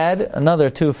 You could add another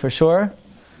 2 for sure.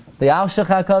 The Alshach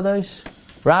HaKadosh,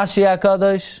 Rashi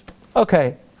HaKadosh.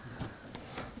 Okay.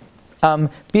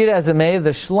 Be it as it may, the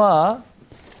Shela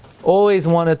always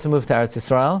wanted to move to Eretz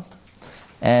Yisrael.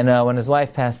 And when his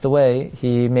wife passed away,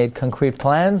 he made concrete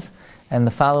plans. And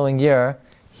the following year,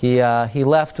 he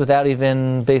left without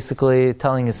even basically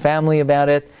telling his family about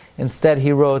it. Instead,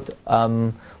 he wrote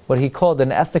what he called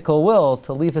an ethical will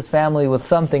to leave his family with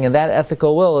something. And that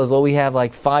ethical will is what we have,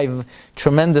 like 5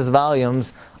 tremendous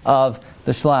volumes of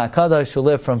the Shela HaKadosh, who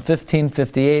lived from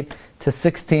 1558 to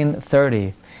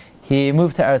 1630. He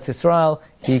moved to Eretz Yisrael,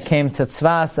 he came to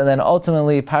Tzvas, and then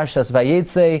ultimately Parshas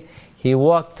Vayetze, he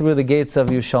walked through the gates of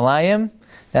Yerushalayim.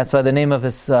 That's why the name of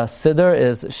his Siddur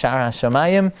is Shar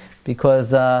HaShamayim,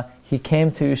 because he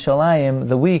came to Yerushalayim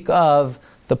the week of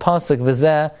the Pasuk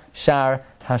V'zeh Shar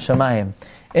HaShamayim.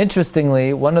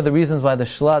 Interestingly, one of the reasons why the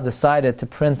Shela decided to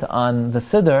print on the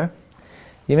Siddur,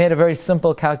 he made a very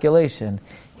simple calculation.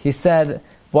 He said,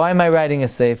 why am I writing a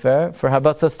Sefer? For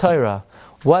Habatzas Torah.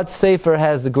 What Sefer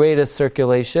has the greatest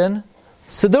circulation?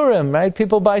 Siddurim, right?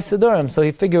 People buy Siddurim. So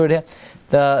he figured it.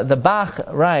 The Bach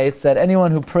writes that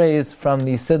anyone who prays from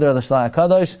the Siddur of the Shela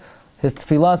HaKadosh, his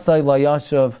tefillah lo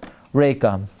yashuv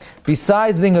reikam.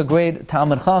 Besides being a great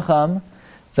Talmud Chacham,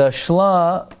 the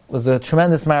Shela was a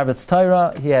tremendous Marbitz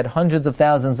Torah. He had hundreds of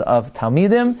thousands of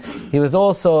Talmidim. He was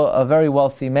also a very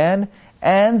wealthy man.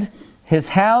 And his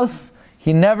house,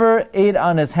 he never ate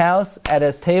on his house at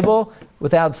his table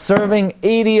without serving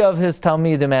 80 of his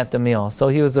Talmidim at the meal. So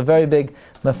he was a very big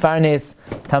Mefarnes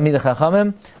Talmid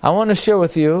Chachamim. I want to share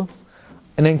with you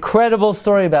an incredible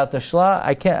story about the Shela.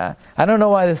 I don't know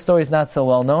why this story is not so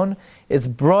well known. It's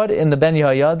brought in the Ben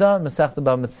Yehoyada, Masechta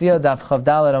Bava Metzia, Daf Chav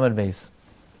Daled Amud Beis.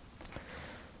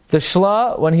 The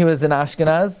Shela, when he was in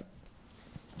Ashkenaz,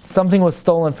 something was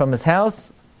stolen from his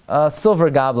house, a silver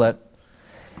goblet.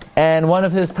 And one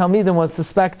of his Talmidim was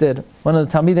suspected. One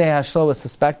of the Talmidei HaShela was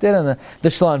suspected, and the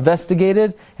Shela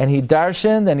investigated, and he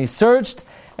darshaned, and he searched,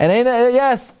 and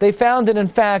yes, they found it in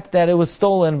fact that it was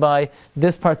stolen by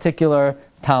this particular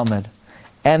Talmud.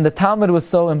 And the Talmud was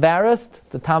so embarrassed,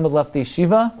 the Talmud left the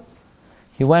yeshiva,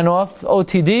 he went off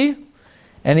OTD,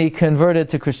 and he converted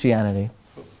to Christianity.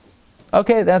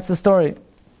 Okay, that's the story.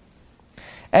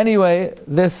 Anyway,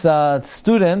 this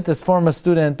former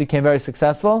student became very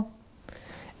successful,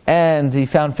 and he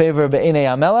found favor be'enei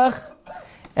HaMelech,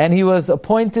 and he was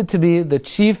appointed to be the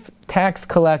chief tax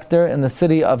collector in the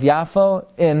city of Yafo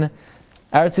in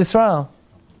Eretz Yisrael.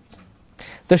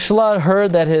 The Shela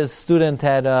heard that his student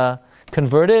had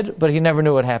converted, but he never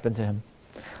knew what happened to him.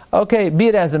 Okay, be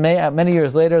it as it may, many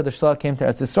years later, the Shela came to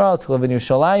Eretz Yisrael to live in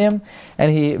Yerushalayim,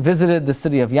 and he visited the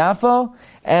city of Yafo,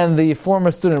 and the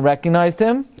former student recognized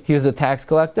him. He was a tax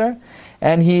collector,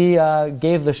 and he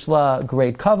gave the Shela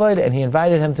great kavod, and he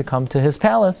invited him to come to his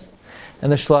palace.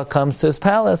 And the Shela comes to his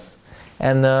palace,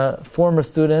 and the former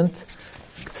student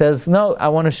says, no, I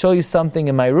want to show you something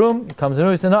in my room. He comes in the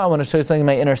room, he says, no, I want to show you something in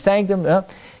my inner sanctum.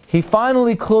 He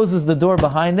finally closes the door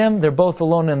behind them. They're both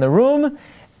alone in the room,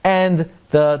 and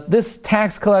this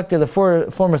tax collector, the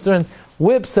former student,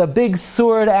 whips a big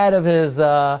sword out of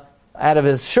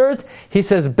his shirt. He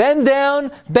says, bend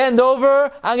down, bend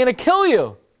over, I'm going to kill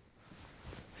you.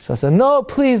 So I said, no,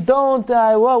 please don't.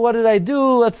 What did I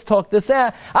do? Let's talk this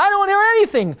out. I don't want to hear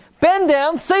anything. Bend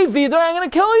down, say Vidra, I'm going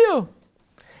to kill you.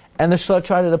 And the Shela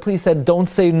tried to please, said, don't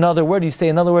say another word. You say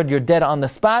another word, you're dead on the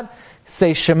spot.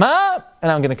 Say Shema,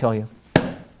 and I'm going to kill you.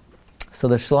 So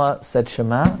the Shela said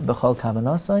Shema, B'chol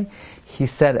Kavanasai. He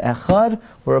said Echad,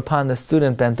 whereupon the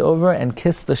student bent over and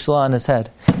kissed the Shela on his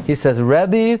head. He says,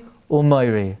 Rabbi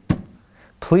Umayri,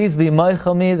 please be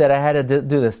moichel me that I had to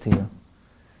do this to you.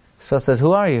 So says,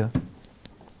 who are you?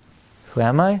 Who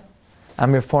am I?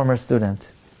 I'm your former student.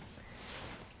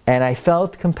 And I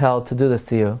felt compelled to do this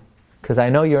to you, because I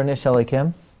know you're an Ish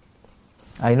Elikim.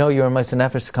 I know you're a Moshe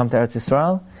Nefesh to come to Eretz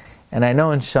Yisrael. And I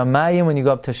know in Shamayim, when you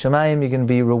go up to Shamayim, you're going to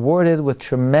be rewarded with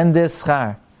tremendous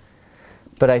schar.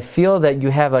 But I feel that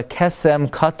you have a kesem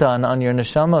katan on your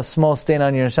neshama, a small stain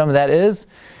on your neshama. That is,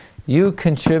 you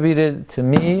contributed to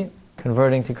me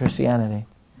converting to Christianity.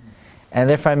 And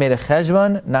therefore I made a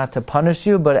cheshbon, not to punish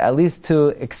you, but at least to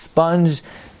expunge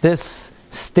this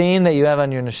stain that you have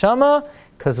on your neshama,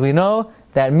 because we know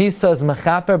that misa is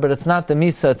mechaper, but it's not the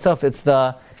misa itself, it's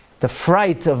the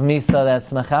fright of misa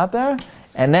that's mechaper.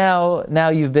 And now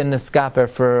you've been niskaper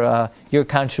for your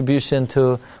contribution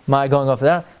to my going off of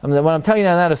that. What I'm telling you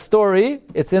now, not a story.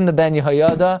 It's in the Ben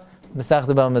Yehoyada,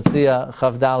 Mesachta Bava Metzia,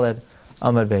 Chav Daled,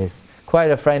 Amud Beis.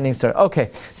 Quite a frightening story. Okay,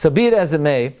 so be it as it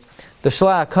may, the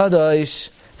Shela HaKadosh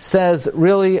says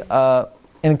really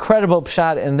incredible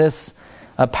pshat in this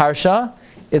Parsha.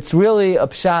 It's really a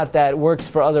pshat that works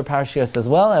for other Parshas as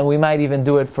well, and we might even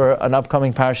do it for an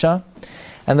upcoming Parsha.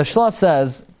 And the Shela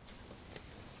says,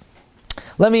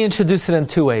 let me introduce it in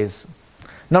two ways.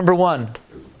 Number one,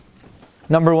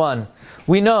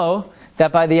 we know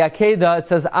that by the Akedah it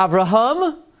says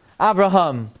Avraham.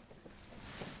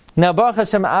 Now Baruch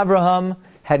Hashem, Avraham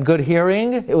had good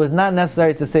hearing. It was not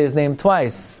necessary to say his name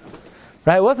twice.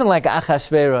 Right? It wasn't like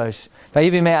Achashverosh.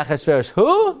 Vayibi me Achashverosh.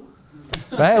 Who?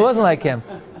 Right? It wasn't like him.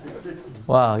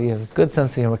 Wow, you have a good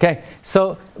sense of humor. Okay,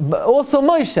 so also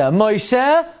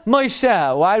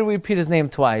Moshe. Why do we repeat his name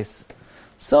twice?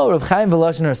 So Reb Chaim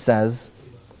Volozhiner says,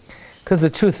 because the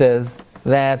truth is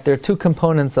that there are two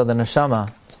components of the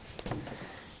neshama.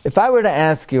 If I were to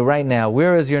ask you right now,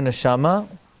 where is your neshama?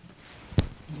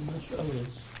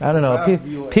 I don't know.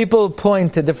 People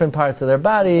point to different parts of their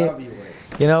body.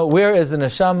 Where is the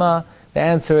neshama? The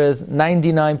answer is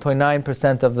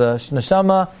 99.9% of the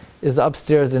neshama is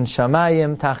upstairs in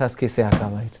Shamayim, Tachas Kisei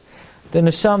HaKavod. The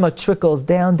neshama trickles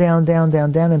down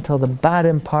until the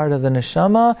bottom part of the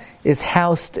neshama is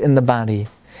housed in the body.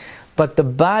 But the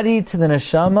body to the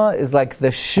neshama is like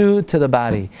the shoe to the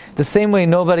body. The same way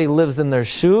nobody lives in their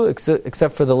shoe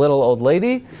except for the little old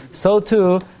lady, so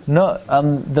too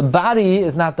the body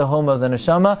is not the home of the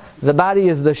neshama. The body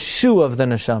is the shoe of the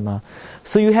neshama.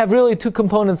 So you have really two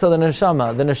components of the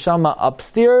neshama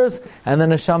upstairs and the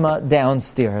neshama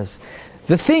downstairs.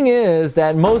 The thing is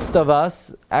that most of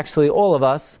us, actually all of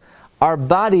us, our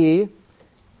body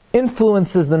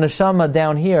influences the neshama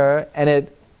down here, and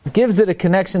it gives it a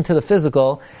connection to the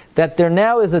physical, that there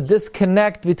now is a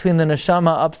disconnect between the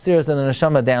neshama upstairs and the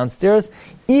neshama downstairs.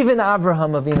 Even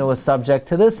Avraham Avinu was subject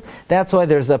to this. That's why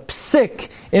there's a psik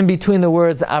in between the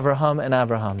words Avraham and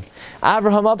Avraham.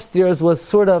 Avraham upstairs was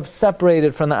sort of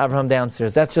separated from the Avraham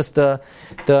downstairs. That's just the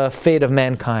fate of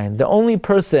mankind. The only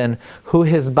person who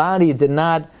his body did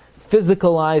not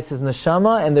physicalize his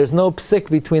neshama, and there's no psik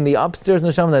between the upstairs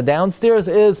neshama and the downstairs,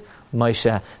 is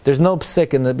Moshe. There's no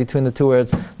psik between the two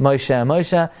words Moshe and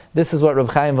Moshe. This is what Reb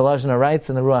Chaim Volozhiner writes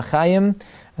in the Ruach Chaim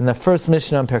in the first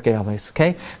Mishnah on Pirkei Avos.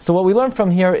 Okay, so what we learn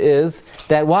from here is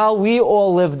that while we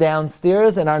all live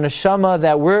downstairs and our neshama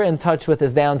that we're in touch with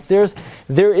is downstairs,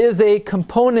 there is a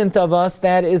component of us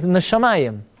that is in the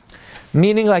Shamayim.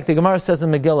 Meaning, like the Gemara says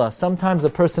in Megillah, sometimes a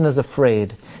person is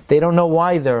afraid. They don't know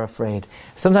why they're afraid.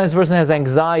 Sometimes a person has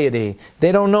anxiety.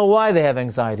 They don't know why they have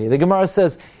anxiety. The Gemara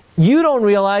says, you don't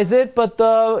realize it, but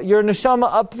your neshama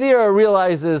up there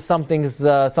realizes something's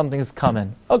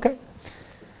coming. Okay.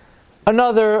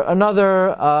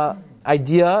 Another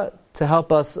idea to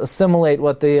help us assimilate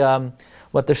what the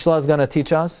Shela is going to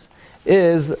teach us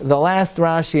is the last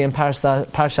Rashi in Parsha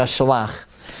Shalach.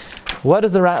 What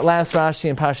does the last Rashi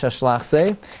in Parsha Shalach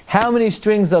say? How many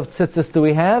strings of tzitzis do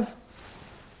we have?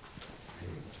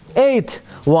 8.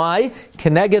 Why?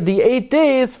 Keneged the 8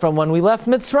 days from when we left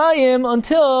Mitzrayim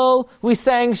until we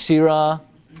sang Shira.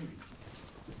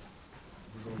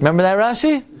 Remember that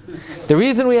Rashi? The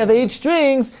reason we have 8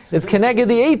 strings is Keneged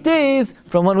the 8 days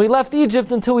from when we left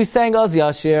Egypt until we sang Oz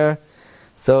Yashir.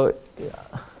 So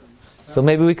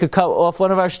maybe we could cut off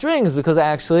one of our strings because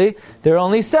actually there are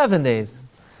only 7 days.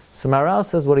 So Maral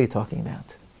says, what are you talking about?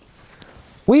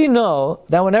 We know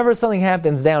that whenever something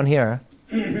happens down here,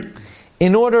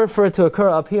 in order for it to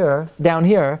occur down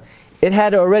here, it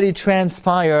had to already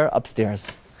transpire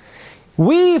upstairs.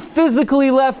 We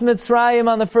physically left Mitzrayim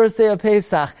on the first day of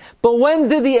Pesach, but when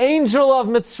did the angel of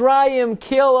Mitzrayim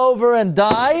kill over and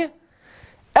die?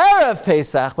 Erev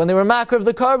Pesach, when they were makar of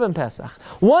the carbon Pesach.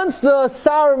 Once the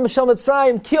Sar Mishal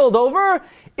Mitzrayim killed over,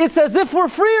 it's as if we're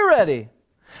free already.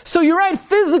 So you're right,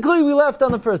 physically we left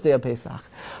on the first day of Pesach.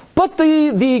 But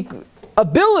the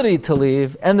ability to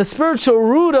leave and the spiritual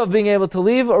root of being able to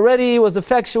leave already was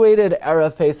effectuated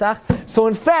Erev Pesach. So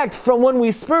in fact, from when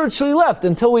we spiritually left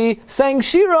until we sang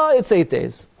Shira, it's 8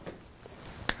 days.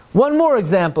 One more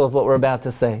example of what we're about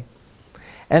to say.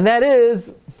 And that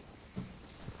is,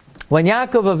 when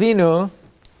Yaakov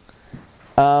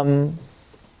Avinu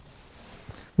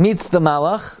meets the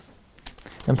Malach,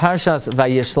 in Parshas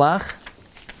Vayishlach.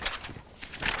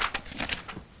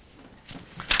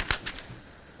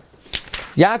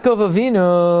 Yaakov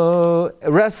Avinu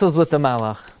wrestles with the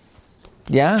Malach.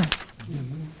 Yeah?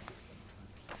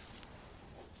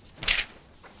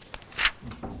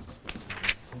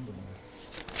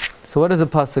 So what does the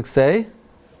pasuk say?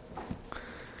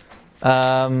 The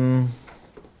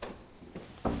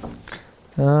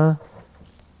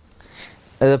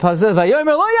pasuk says,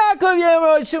 "Vayomer lo Yaakov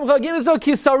yemer et shimcha gimso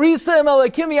ki sarisa im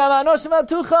elakim yamanoshim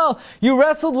atuchal." You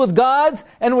wrestled with gods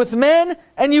and with men,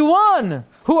 and you won.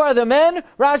 Who are the men?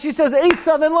 Rashi says,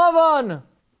 Esav and Lavan.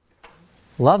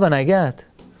 Lavan, I get.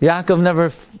 Yaakov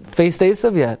never faced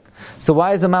Esav yet. So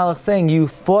why is the Malach saying you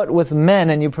fought with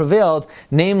men and you prevailed?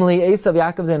 Namely, Esav.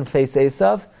 Yaakov didn't face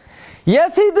Esav.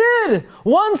 Yes, he did.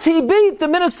 Once he beat the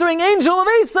ministering angel of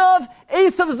Esav,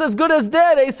 Esav is as good as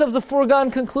dead. Esav's a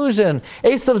foregone conclusion.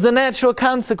 Esav's a natural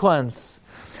consequence.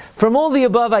 From all the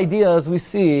above ideas, we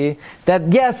see that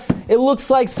yes, it looks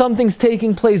like something's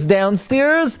taking place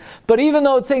downstairs, but even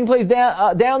though it's taking place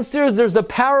downstairs, there's a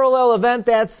parallel event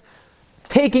that's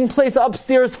taking place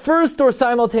upstairs first or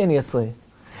simultaneously.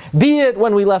 Be it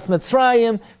when we left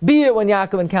Mitzrayim, be it when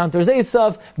Yaakov encounters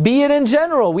Esav, be it in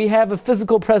general. We have a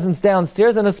physical presence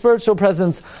downstairs and a spiritual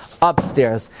presence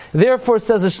upstairs. Therefore,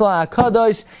 says the Shela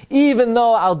HaKadosh, even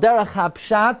though Al Derech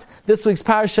HaPshat, this week's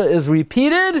Parsha is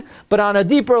repeated, but on a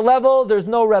deeper level, there's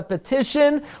no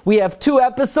repetition. We have 2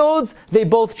 episodes. They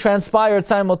both transpired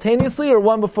simultaneously, or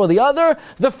one before the other.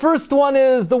 The first one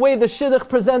is the way the Shidduch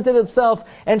presented itself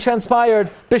and transpired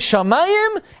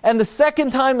B'Shamayim, and the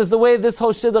second time is the way this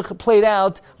whole Shidduch played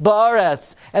out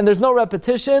Ba'aretz. And there's no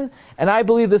repetition, and I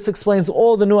believe this explains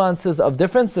all the nuances of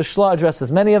difference. The Shela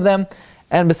addresses many of them.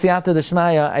 And B'siyata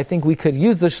D'Shmaya, I think we could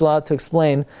use the Shela to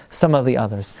explain some of the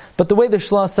others. But the way the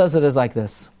Shela says it is like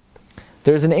this.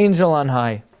 There's an angel on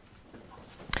high.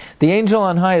 The angel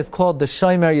on high is called the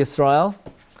Shomer Yisrael.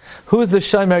 Who is the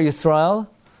Shomer Yisrael?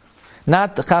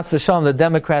 Not the Chas v'Shalom, the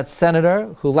Democrat senator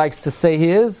who likes to say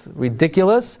he is,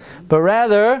 ridiculous, but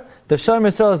rather the Shomer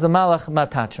Yisrael is the Malach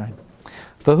Matatron.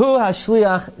 V'hu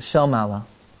hashliach shel Mala.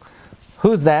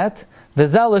 Who's that?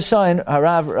 V'zal l'shoin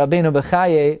harav Rabbeinu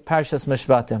b'Chayei Parshas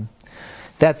Mishpatim.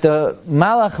 That the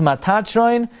Malach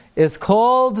Matatron is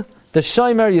called the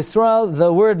Shomer Yisrael.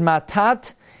 The word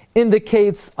Matat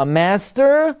indicates a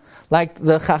master, like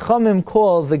the Chachamim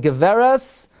call the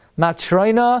Geveras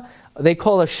Matroina. They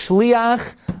call a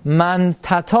Shliach Man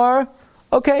Tatar.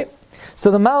 Okay,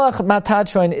 so the Malach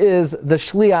Matatron is the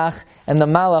Shliach and the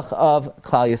Malach of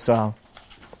Klal Yisrael.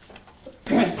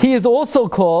 He is also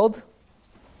called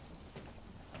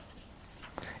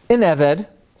in Eved,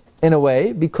 in a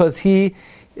way, because he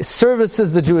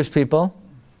services the Jewish people.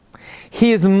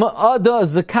 He is Ma'ada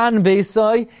Zakan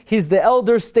Beisai. He's the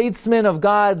elder statesman of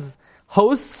God's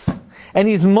hosts. And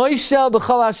he's Moishel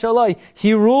B'chal Hashalai.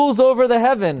 He rules over the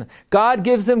heaven. God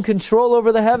gives him control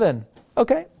over the heaven.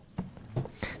 Okay.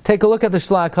 Take a look at the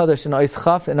Shela HaKadosh in Ois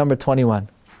Chaf in number 21.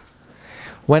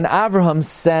 When Abraham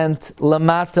sent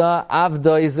Lamata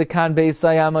Avdoi Zakan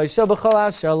Beisai Moishel B'chal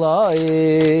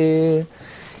Hashalai,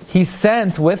 he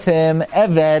sent with him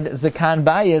Eved Zakan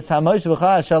Bayis Hamosh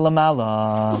B'chal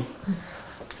Shalamala.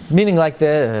 It's meaning like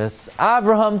this.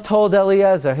 Abraham told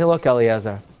Eliezer, hey look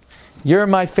Eliezer, you're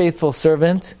my faithful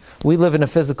servant. We live in a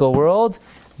physical world.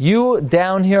 You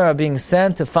down here are being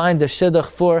sent to find the Shidduch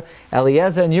for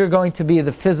Eliezer, and you're going to be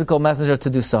the physical messenger to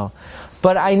do so.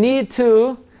 But I need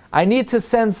to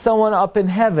send someone up in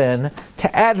heaven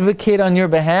to advocate on your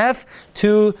behalf,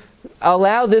 to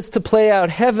allow this to play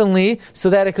out heavenly so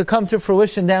that it could come to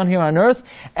fruition down here on earth.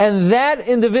 And that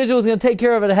individual is going to take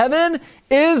care of it in heaven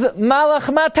is Malach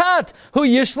Matat, who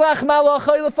Yishlach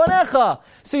Malachai Lefanecha.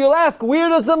 So you'll ask, where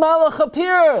does the Malach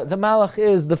appear? The Malach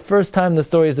is the first time the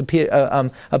story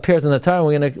appears in the Torah.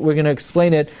 We're going to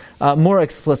explain it more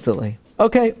explicitly.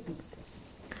 Okay.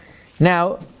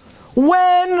 Now,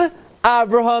 when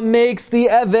Abraham makes the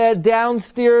Eved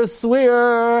downstairs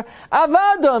swear,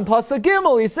 Avada in Pasuk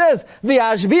Gimel, he says,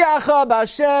 V'ashbiacha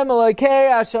b'Hashem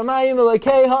Elokei Hashamayim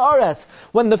Elokei ha'aretz.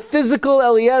 When the physical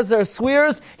Eliezer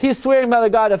swears, he's swearing by the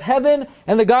God of heaven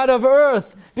and the God of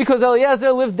earth, because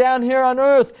Eliezer lives down here on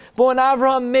earth. But when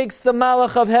Abraham makes the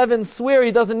Malach of heaven swear,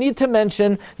 he doesn't need to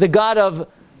mention the God of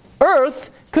earth,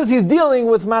 because he's dealing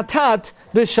with Matat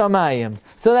b'Shamayim.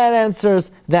 So that answers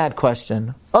that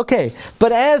question. Okay,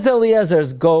 but as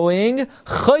Eliezer's going,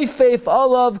 Chayfeif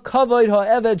Olav Kavod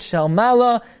Ha'eved Shel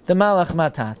Mala, the Malach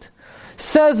Matat.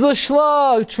 Says the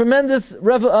Shla, tremendous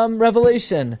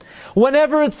revelation.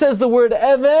 Whenever it says the word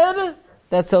Eved,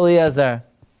 that's Eliezer.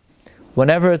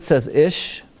 Whenever it says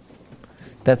Ish,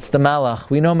 That's the malach.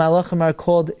 We know malachim are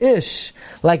called ish,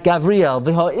 like Gavriel.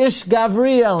 V'ha ish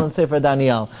Gavriel in Sefer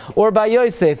Daniel. Or by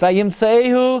Yosef,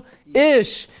 vayimtzehu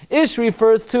ish. Ish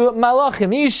refers to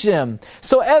malachim, ishim.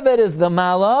 So Eved is the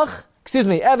malach.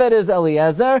 Eved is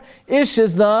Eliezer. Ish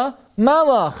is the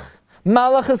malach.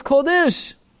 Malach is called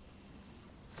ish.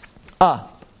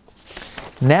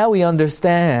 Now we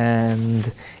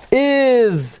understand.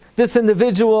 Is this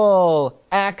individual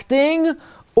acting,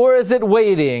 or is it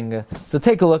waiting? So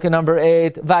take a look at number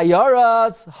 8.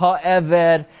 Vayaratz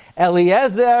ha'eved.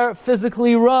 Eliezer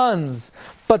physically runs.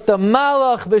 But the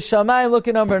malach b'shamayim, look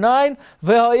at number 9.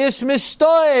 V'ha'ish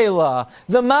mishtoela.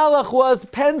 The malach was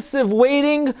pensive,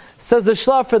 waiting, says the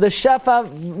Shela, for the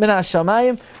shefa min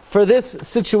hashamayim, for this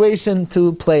situation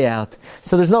to play out.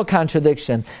 So there's no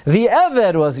contradiction. The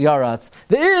eved was yaratz.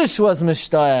 The ish was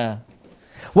mishtoela.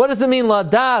 What does it mean,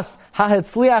 ladas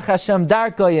hahetzliach Hashem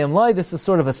darko yemloi? This is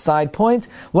sort of a side point.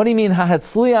 What do you mean,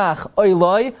 hahetzliach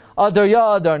oiloi adar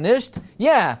ya adar nisht?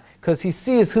 Yeah, because he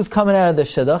sees who's coming out of the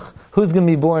shidduch, who's going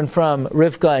to be born from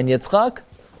Rivka and Yitzchak,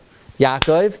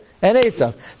 Yaakov and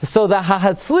Esav. So the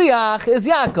hahetzliach is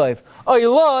Yaakov.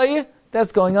 Oiloi,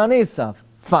 that's going on Esav.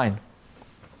 Fine.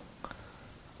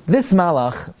 This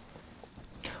malach,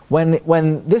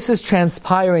 when this is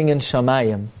transpiring in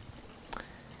Shamayim,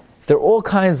 there are all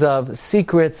kinds of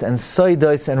secrets and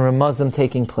soidos and ramazim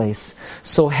taking place.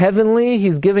 So heavenly,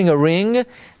 he's giving a ring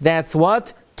that's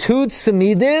what? 2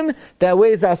 tzimidim, that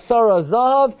weighs asara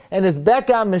zahav, and is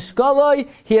beka mishkaloi.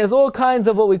 He has all kinds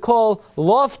of what we call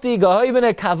lofty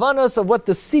gahoibene kavanos, of what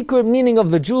the secret meaning of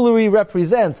the jewelry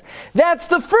represents. That's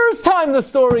the first time the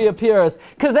story appears,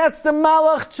 because that's the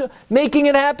malach making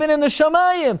it happen in the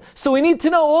shamayim. So we need to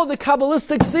know all the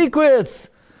Kabbalistic secrets.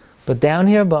 But down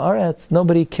here, ba'aretz,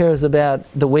 nobody cares about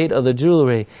the weight of the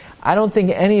jewelry. I don't think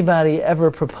anybody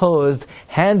ever proposed,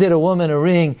 handed a woman a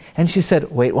ring, and she said,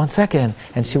 wait 1 second.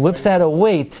 And she whips out a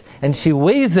weight, and she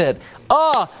weighs it.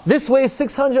 This weighs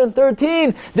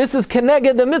 613. This is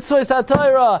keneged the mitzvahs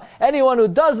HaTorah. Anyone who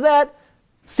does that,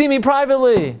 see me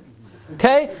privately.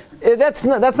 Okay? That's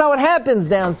not what happens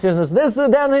downstairs. This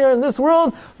down here in this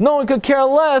world, no one could care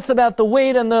less about the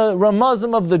weight and the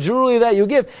ramazim of the jewelry that you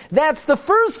give. That's the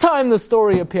first time the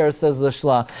story appears, says the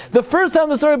Shela. The first time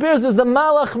the story appears is the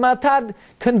Malach Matad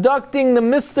conducting the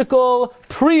mystical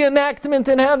pre-enactment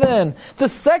in heaven. The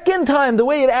second time, the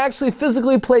way it actually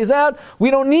physically plays out, we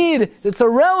don't need, it's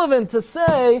irrelevant to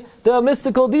say the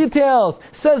mystical details.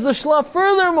 Says the Shela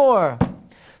furthermore.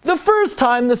 The first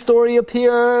time the story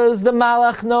appears, the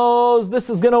Malach knows this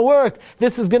is going to work.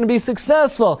 This is going to be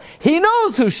successful. He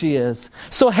knows who she is.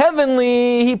 So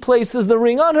heavenly, he places the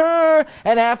ring on her,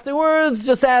 and afterwards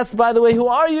just asks, by the way, who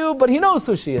are you? But he knows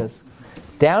who she is.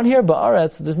 Down here,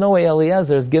 ba'aretz, there's no way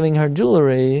Eliezer is giving her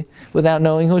jewelry without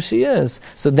knowing who she is.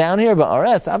 So down here,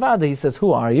 ba'aretz, avada, he says,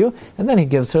 who are you? And then he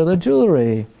gives her the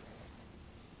jewelry.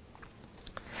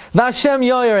 Vashem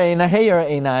yoyer einai, heyer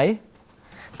einai.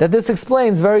 That this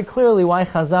explains very clearly why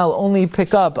Chazal only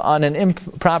pick up on an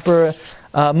improper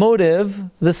motive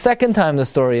the second time the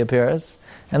story appears,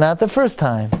 and not the first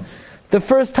time. The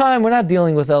first time, we're not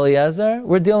dealing with Eliezer,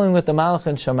 we're dealing with the Malach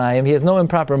and Shamayim. He has no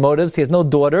improper motives, he has no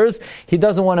daughters, he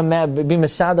doesn't want to be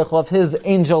Meshadach of his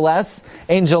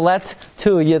angelette to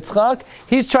Yitzchak.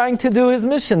 He's trying to do his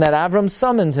mission that Avram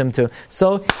summoned him to.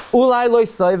 So, Ulai loy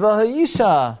soiva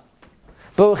ha'isha.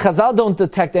 But Chazal don't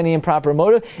detect any improper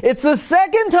motive. It's the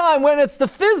second time when it's the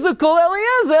physical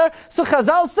Eliezer. So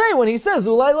Chazal say, when he says,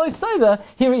 Ulai loy soiva,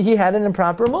 he had an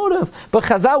improper motive. But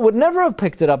Chazal would never have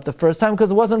picked it up the first time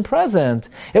because it wasn't present.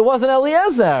 It wasn't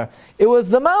Eliezer. It was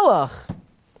the Malach.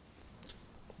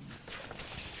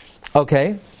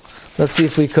 Okay, let's see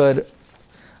if we could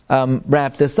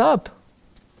wrap this up.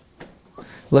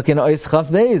 Look in Ois Chaf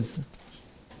Beis.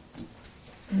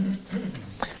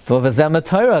 V'vazem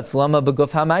Torah tzlama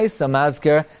beguf ha'maisa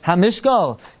mazger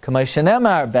ha'mishkal k'may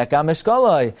shenemar beka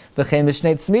mishkaloi v'chein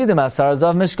mishnei tzmidim asar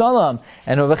zav mishkalam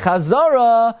and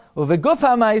uvechazara uveguf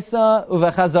ha'maisa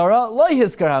uvechazara lo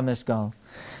yizkar ha'mishkal.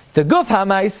 The guf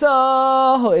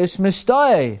ha'maisa ho'ish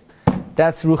mishtoi.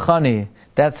 That's ruchani.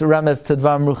 That's remez to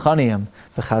dvarim ruchaniim.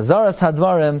 V'chazaras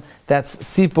hadvarim. That's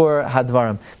sipur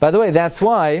hadvarim. By the way, that's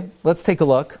why. Let's take a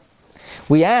look.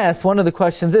 We asked, one of the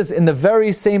questions is, in the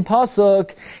very same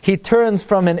pasuk, he turns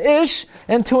from an ish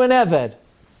into an eved.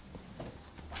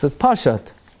 So it's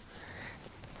pashat.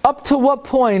 Up to what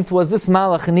point was this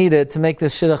malach needed to make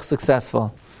this shidduch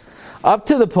successful? Up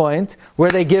to the point where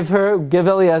they give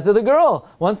Eliezer the girl.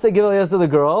 Once they give Eliezer the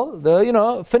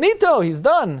girl, finito, he's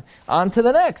done. On to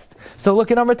the next. So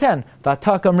look at number 10.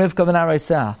 Vatakam Rivka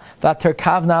v'naraisa.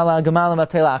 Vaterkavna ala gemalam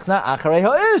atelachna acharei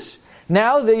haish.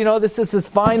 Now, this is his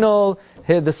final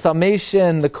the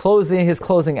summation, his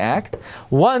closing act.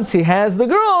 Once he has the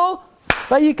girl,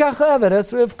 vayikach eved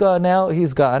es Rivka, now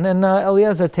he's gone, and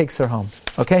Eliezer takes her home.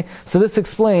 Okay, so this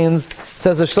explains,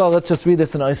 says the Shela, let's just read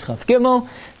this in Oishchaf Gimel.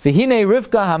 V'hinei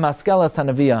Rivka hamaskelas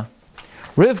hanaviyah.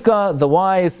 Rivka, the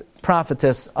wise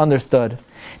prophetess, understood.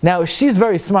 Now, she's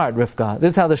very smart, Rivka.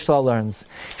 This is how the Shela learns.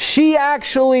 She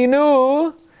actually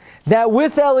knew that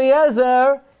with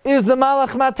Eliezer is the Malach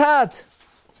Matat.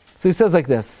 So he says like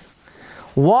this.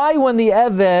 Why, when the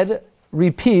Eved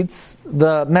repeats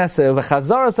the message,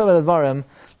 V'chazaras Eved Advarim,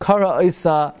 Kara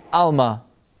Isa Alma.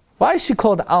 Why is she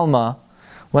called Alma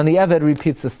when the Eved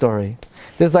repeats the story?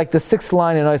 There's like the 6th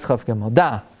line in Oishchaf Gimel.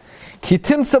 Da. Ki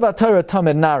timtza b'Torah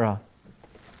tamed Nara.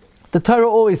 The Torah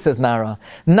always says Nara.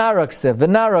 Nara ksiv,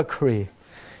 v'Nara kri.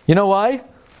 You know why?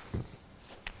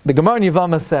 The Gemara in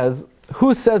Yevamah says,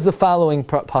 who says the following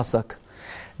pasuk?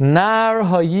 Nar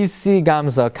ha'yisi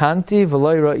gamza kanti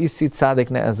v'loi ra'isi tzadik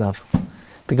ne'ezav.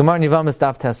 The Gemara in Yevamah is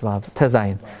Daf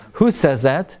Tezayin. Who says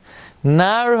that?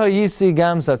 Nar ha'yisi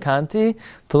gamza kanti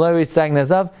v'loi ra'isi tzadik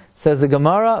ne'ezav. Says the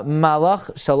Gemara,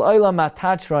 Malach shal oila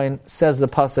matachroin, says the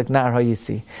pasuk Nar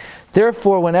ha'yisi.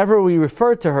 Therefore, whenever we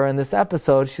refer to her in this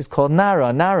episode, she's called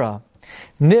Nara,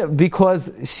 because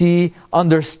she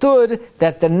understood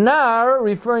that the Nar,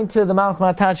 referring to the Malach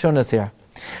Matachron, is here.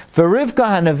 V'Rivka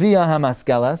hanaviyah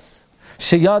hamaskelas,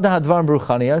 sheyada hadvar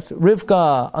bruchanias.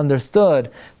 Rivka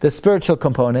understood the spiritual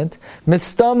component.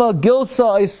 Mistama gilsa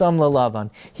isam lelavan.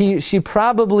 She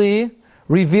probably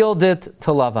revealed it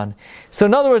to Lavan. So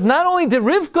in other words, not only did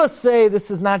Rivka say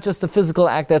this is not just a physical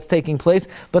act that's taking place,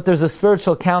 but there's a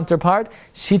spiritual counterpart,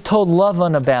 she told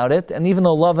Lavan about it, and even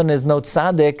though Lavan is no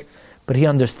tzaddik, but he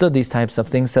understood these types of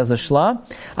things, says a Shela,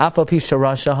 Afal pi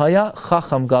sharasha haya,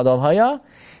 chacham gadol haya.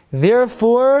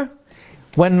 Therefore,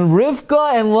 when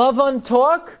Rivka and Lavan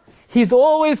talk, he's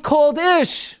always called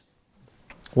Ish.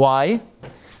 Why?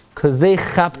 Because they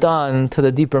chapped on to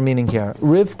the deeper meaning here.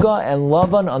 Rivka and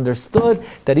Lavan understood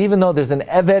that even though there's an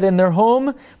Eved in their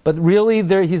home, but really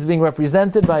he's being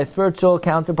represented by a spiritual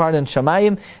counterpart in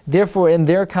Shamayim. Therefore, in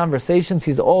their conversations,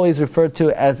 he's always referred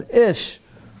to as Ish.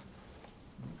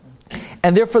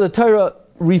 And therefore, the Torah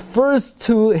refers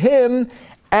to him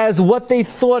as what they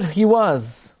thought he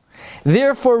was.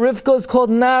 Therefore, Rivka is called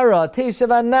Nara,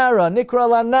 Tesheva Nara, Nikra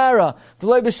la Nara,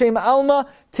 V'loi b'shem Alma,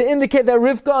 to indicate that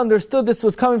Rivka understood this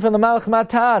was coming from the Malach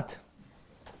Matat.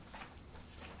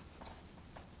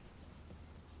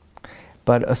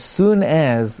 But as soon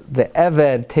as the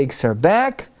Eved takes her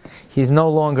back, he's no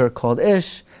longer called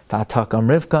Ish. V'atakam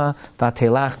Rivka,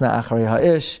 v'atelachna acharei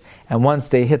ha'Ish. And once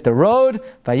they hit the road,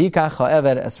 v'yikach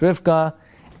ha'Eved es Rivka.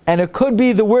 And it could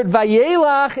be the word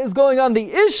Vayelach is going on.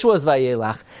 The Ish was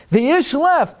Vayelach. The Ish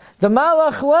left. The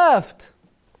Malach left.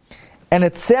 And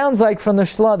it sounds like from the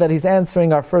Shela that he's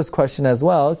answering our first question as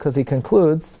well, because he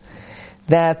concludes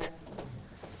that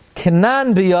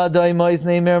Kenan biyadai moiz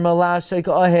neimer malashik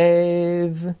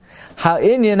ohev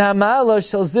ha'inyan ha'mala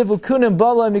shel zivukunim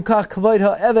bala mikach kavod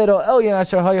ha'eved ha'elyon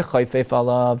asher ha'yachayfef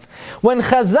alav. When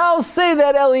Chazal say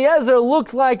that Eliezer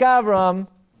looked like Avram,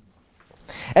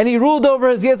 and he ruled over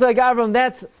his Yitzhak like Avram,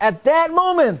 that's at that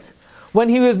moment when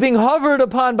he was being hovered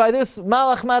upon by this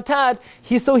Malach Matat,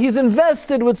 he's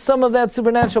invested with some of that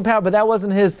supernatural power, but that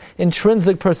wasn't his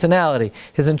intrinsic personality.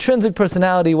 His intrinsic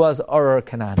personality was Arur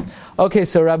Kanan. Okay,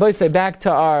 so Rabbi, say back to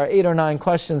our 8 or 9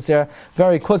 questions here,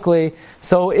 very quickly.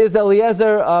 So is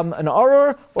Eliezer an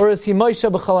Arur, or is he Moshe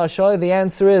B'chol HaShaloi? The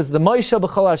answer is, the Moshe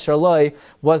B'chol HaShaloi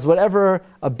was whatever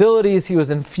abilities he was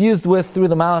infused with through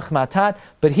the Malach Matat,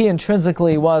 but he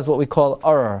intrinsically was what we call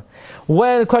Arur.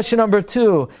 Question number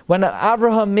 2, when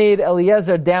Avraham made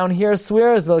Eliezer down here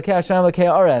swear, is Belekei Hashem Belekei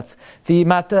Aretz. The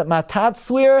Matat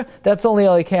swear, that's only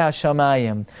Belekei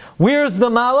Hashamayim. Where's the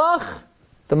Malach?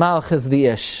 The Malach is the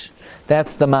Ish.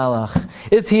 That's the Malach.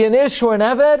 Is he an Ish or an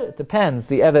Eved? It depends.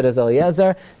 The Eved is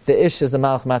Eliezer, the Ish is the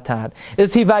Malach Matat.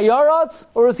 Is he Vayaratz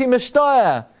or is he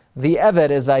Mishtaya? The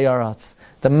Eved is Vayaratz.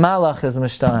 The Malach is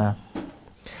Mishtaya.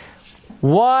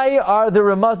 Why are the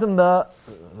Ramazim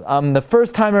the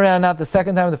first time around, not the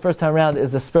second time? The first time around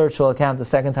is the spiritual account. The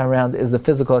second time around is the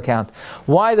physical account.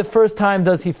 Why the first time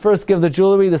does he first give the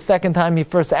jewelry? The second time he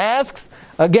first asks?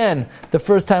 Again, the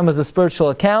first time was a spiritual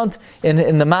account.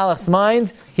 In the Malach's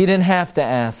mind, he didn't have to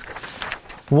ask.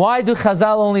 Why do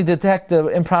Chazal only detect the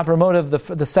improper motive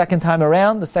the second time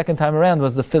around? The second time around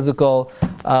was the physical,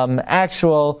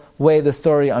 actual way the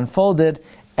story unfolded.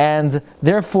 And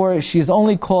therefore, she's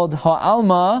only called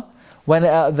Ha'alma when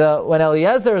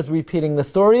Eliezer is repeating the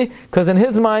story, because in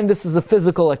his mind this is a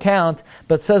physical account,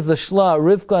 but says the Shela,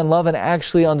 Rivka and Lavan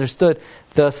actually understood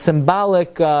the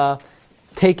symbolic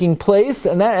taking place,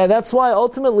 and that's why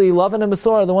ultimately Lavan and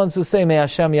Besorah are the ones who say May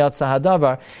Hashem Yatsa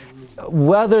Hadavar.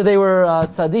 Whether they were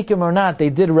tzaddikim or not, they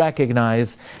did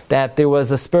recognize that there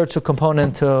was a spiritual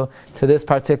component to this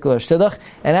particular shidduch.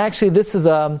 And actually, this is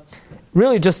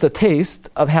really just a taste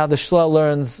of how the Shela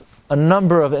learns a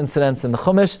number of incidents in the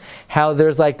Chumash, how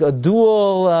there's like a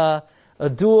dual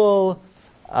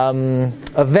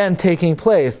event taking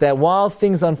place, that while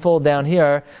things unfold down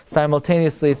here,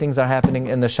 simultaneously things are happening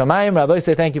in the Shamayim. Rabbi,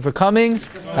 say thank you for coming.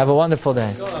 Have a wonderful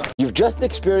day. You've just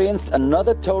experienced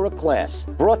another Torah class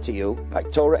brought to you by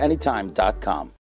TorahAnytime.com.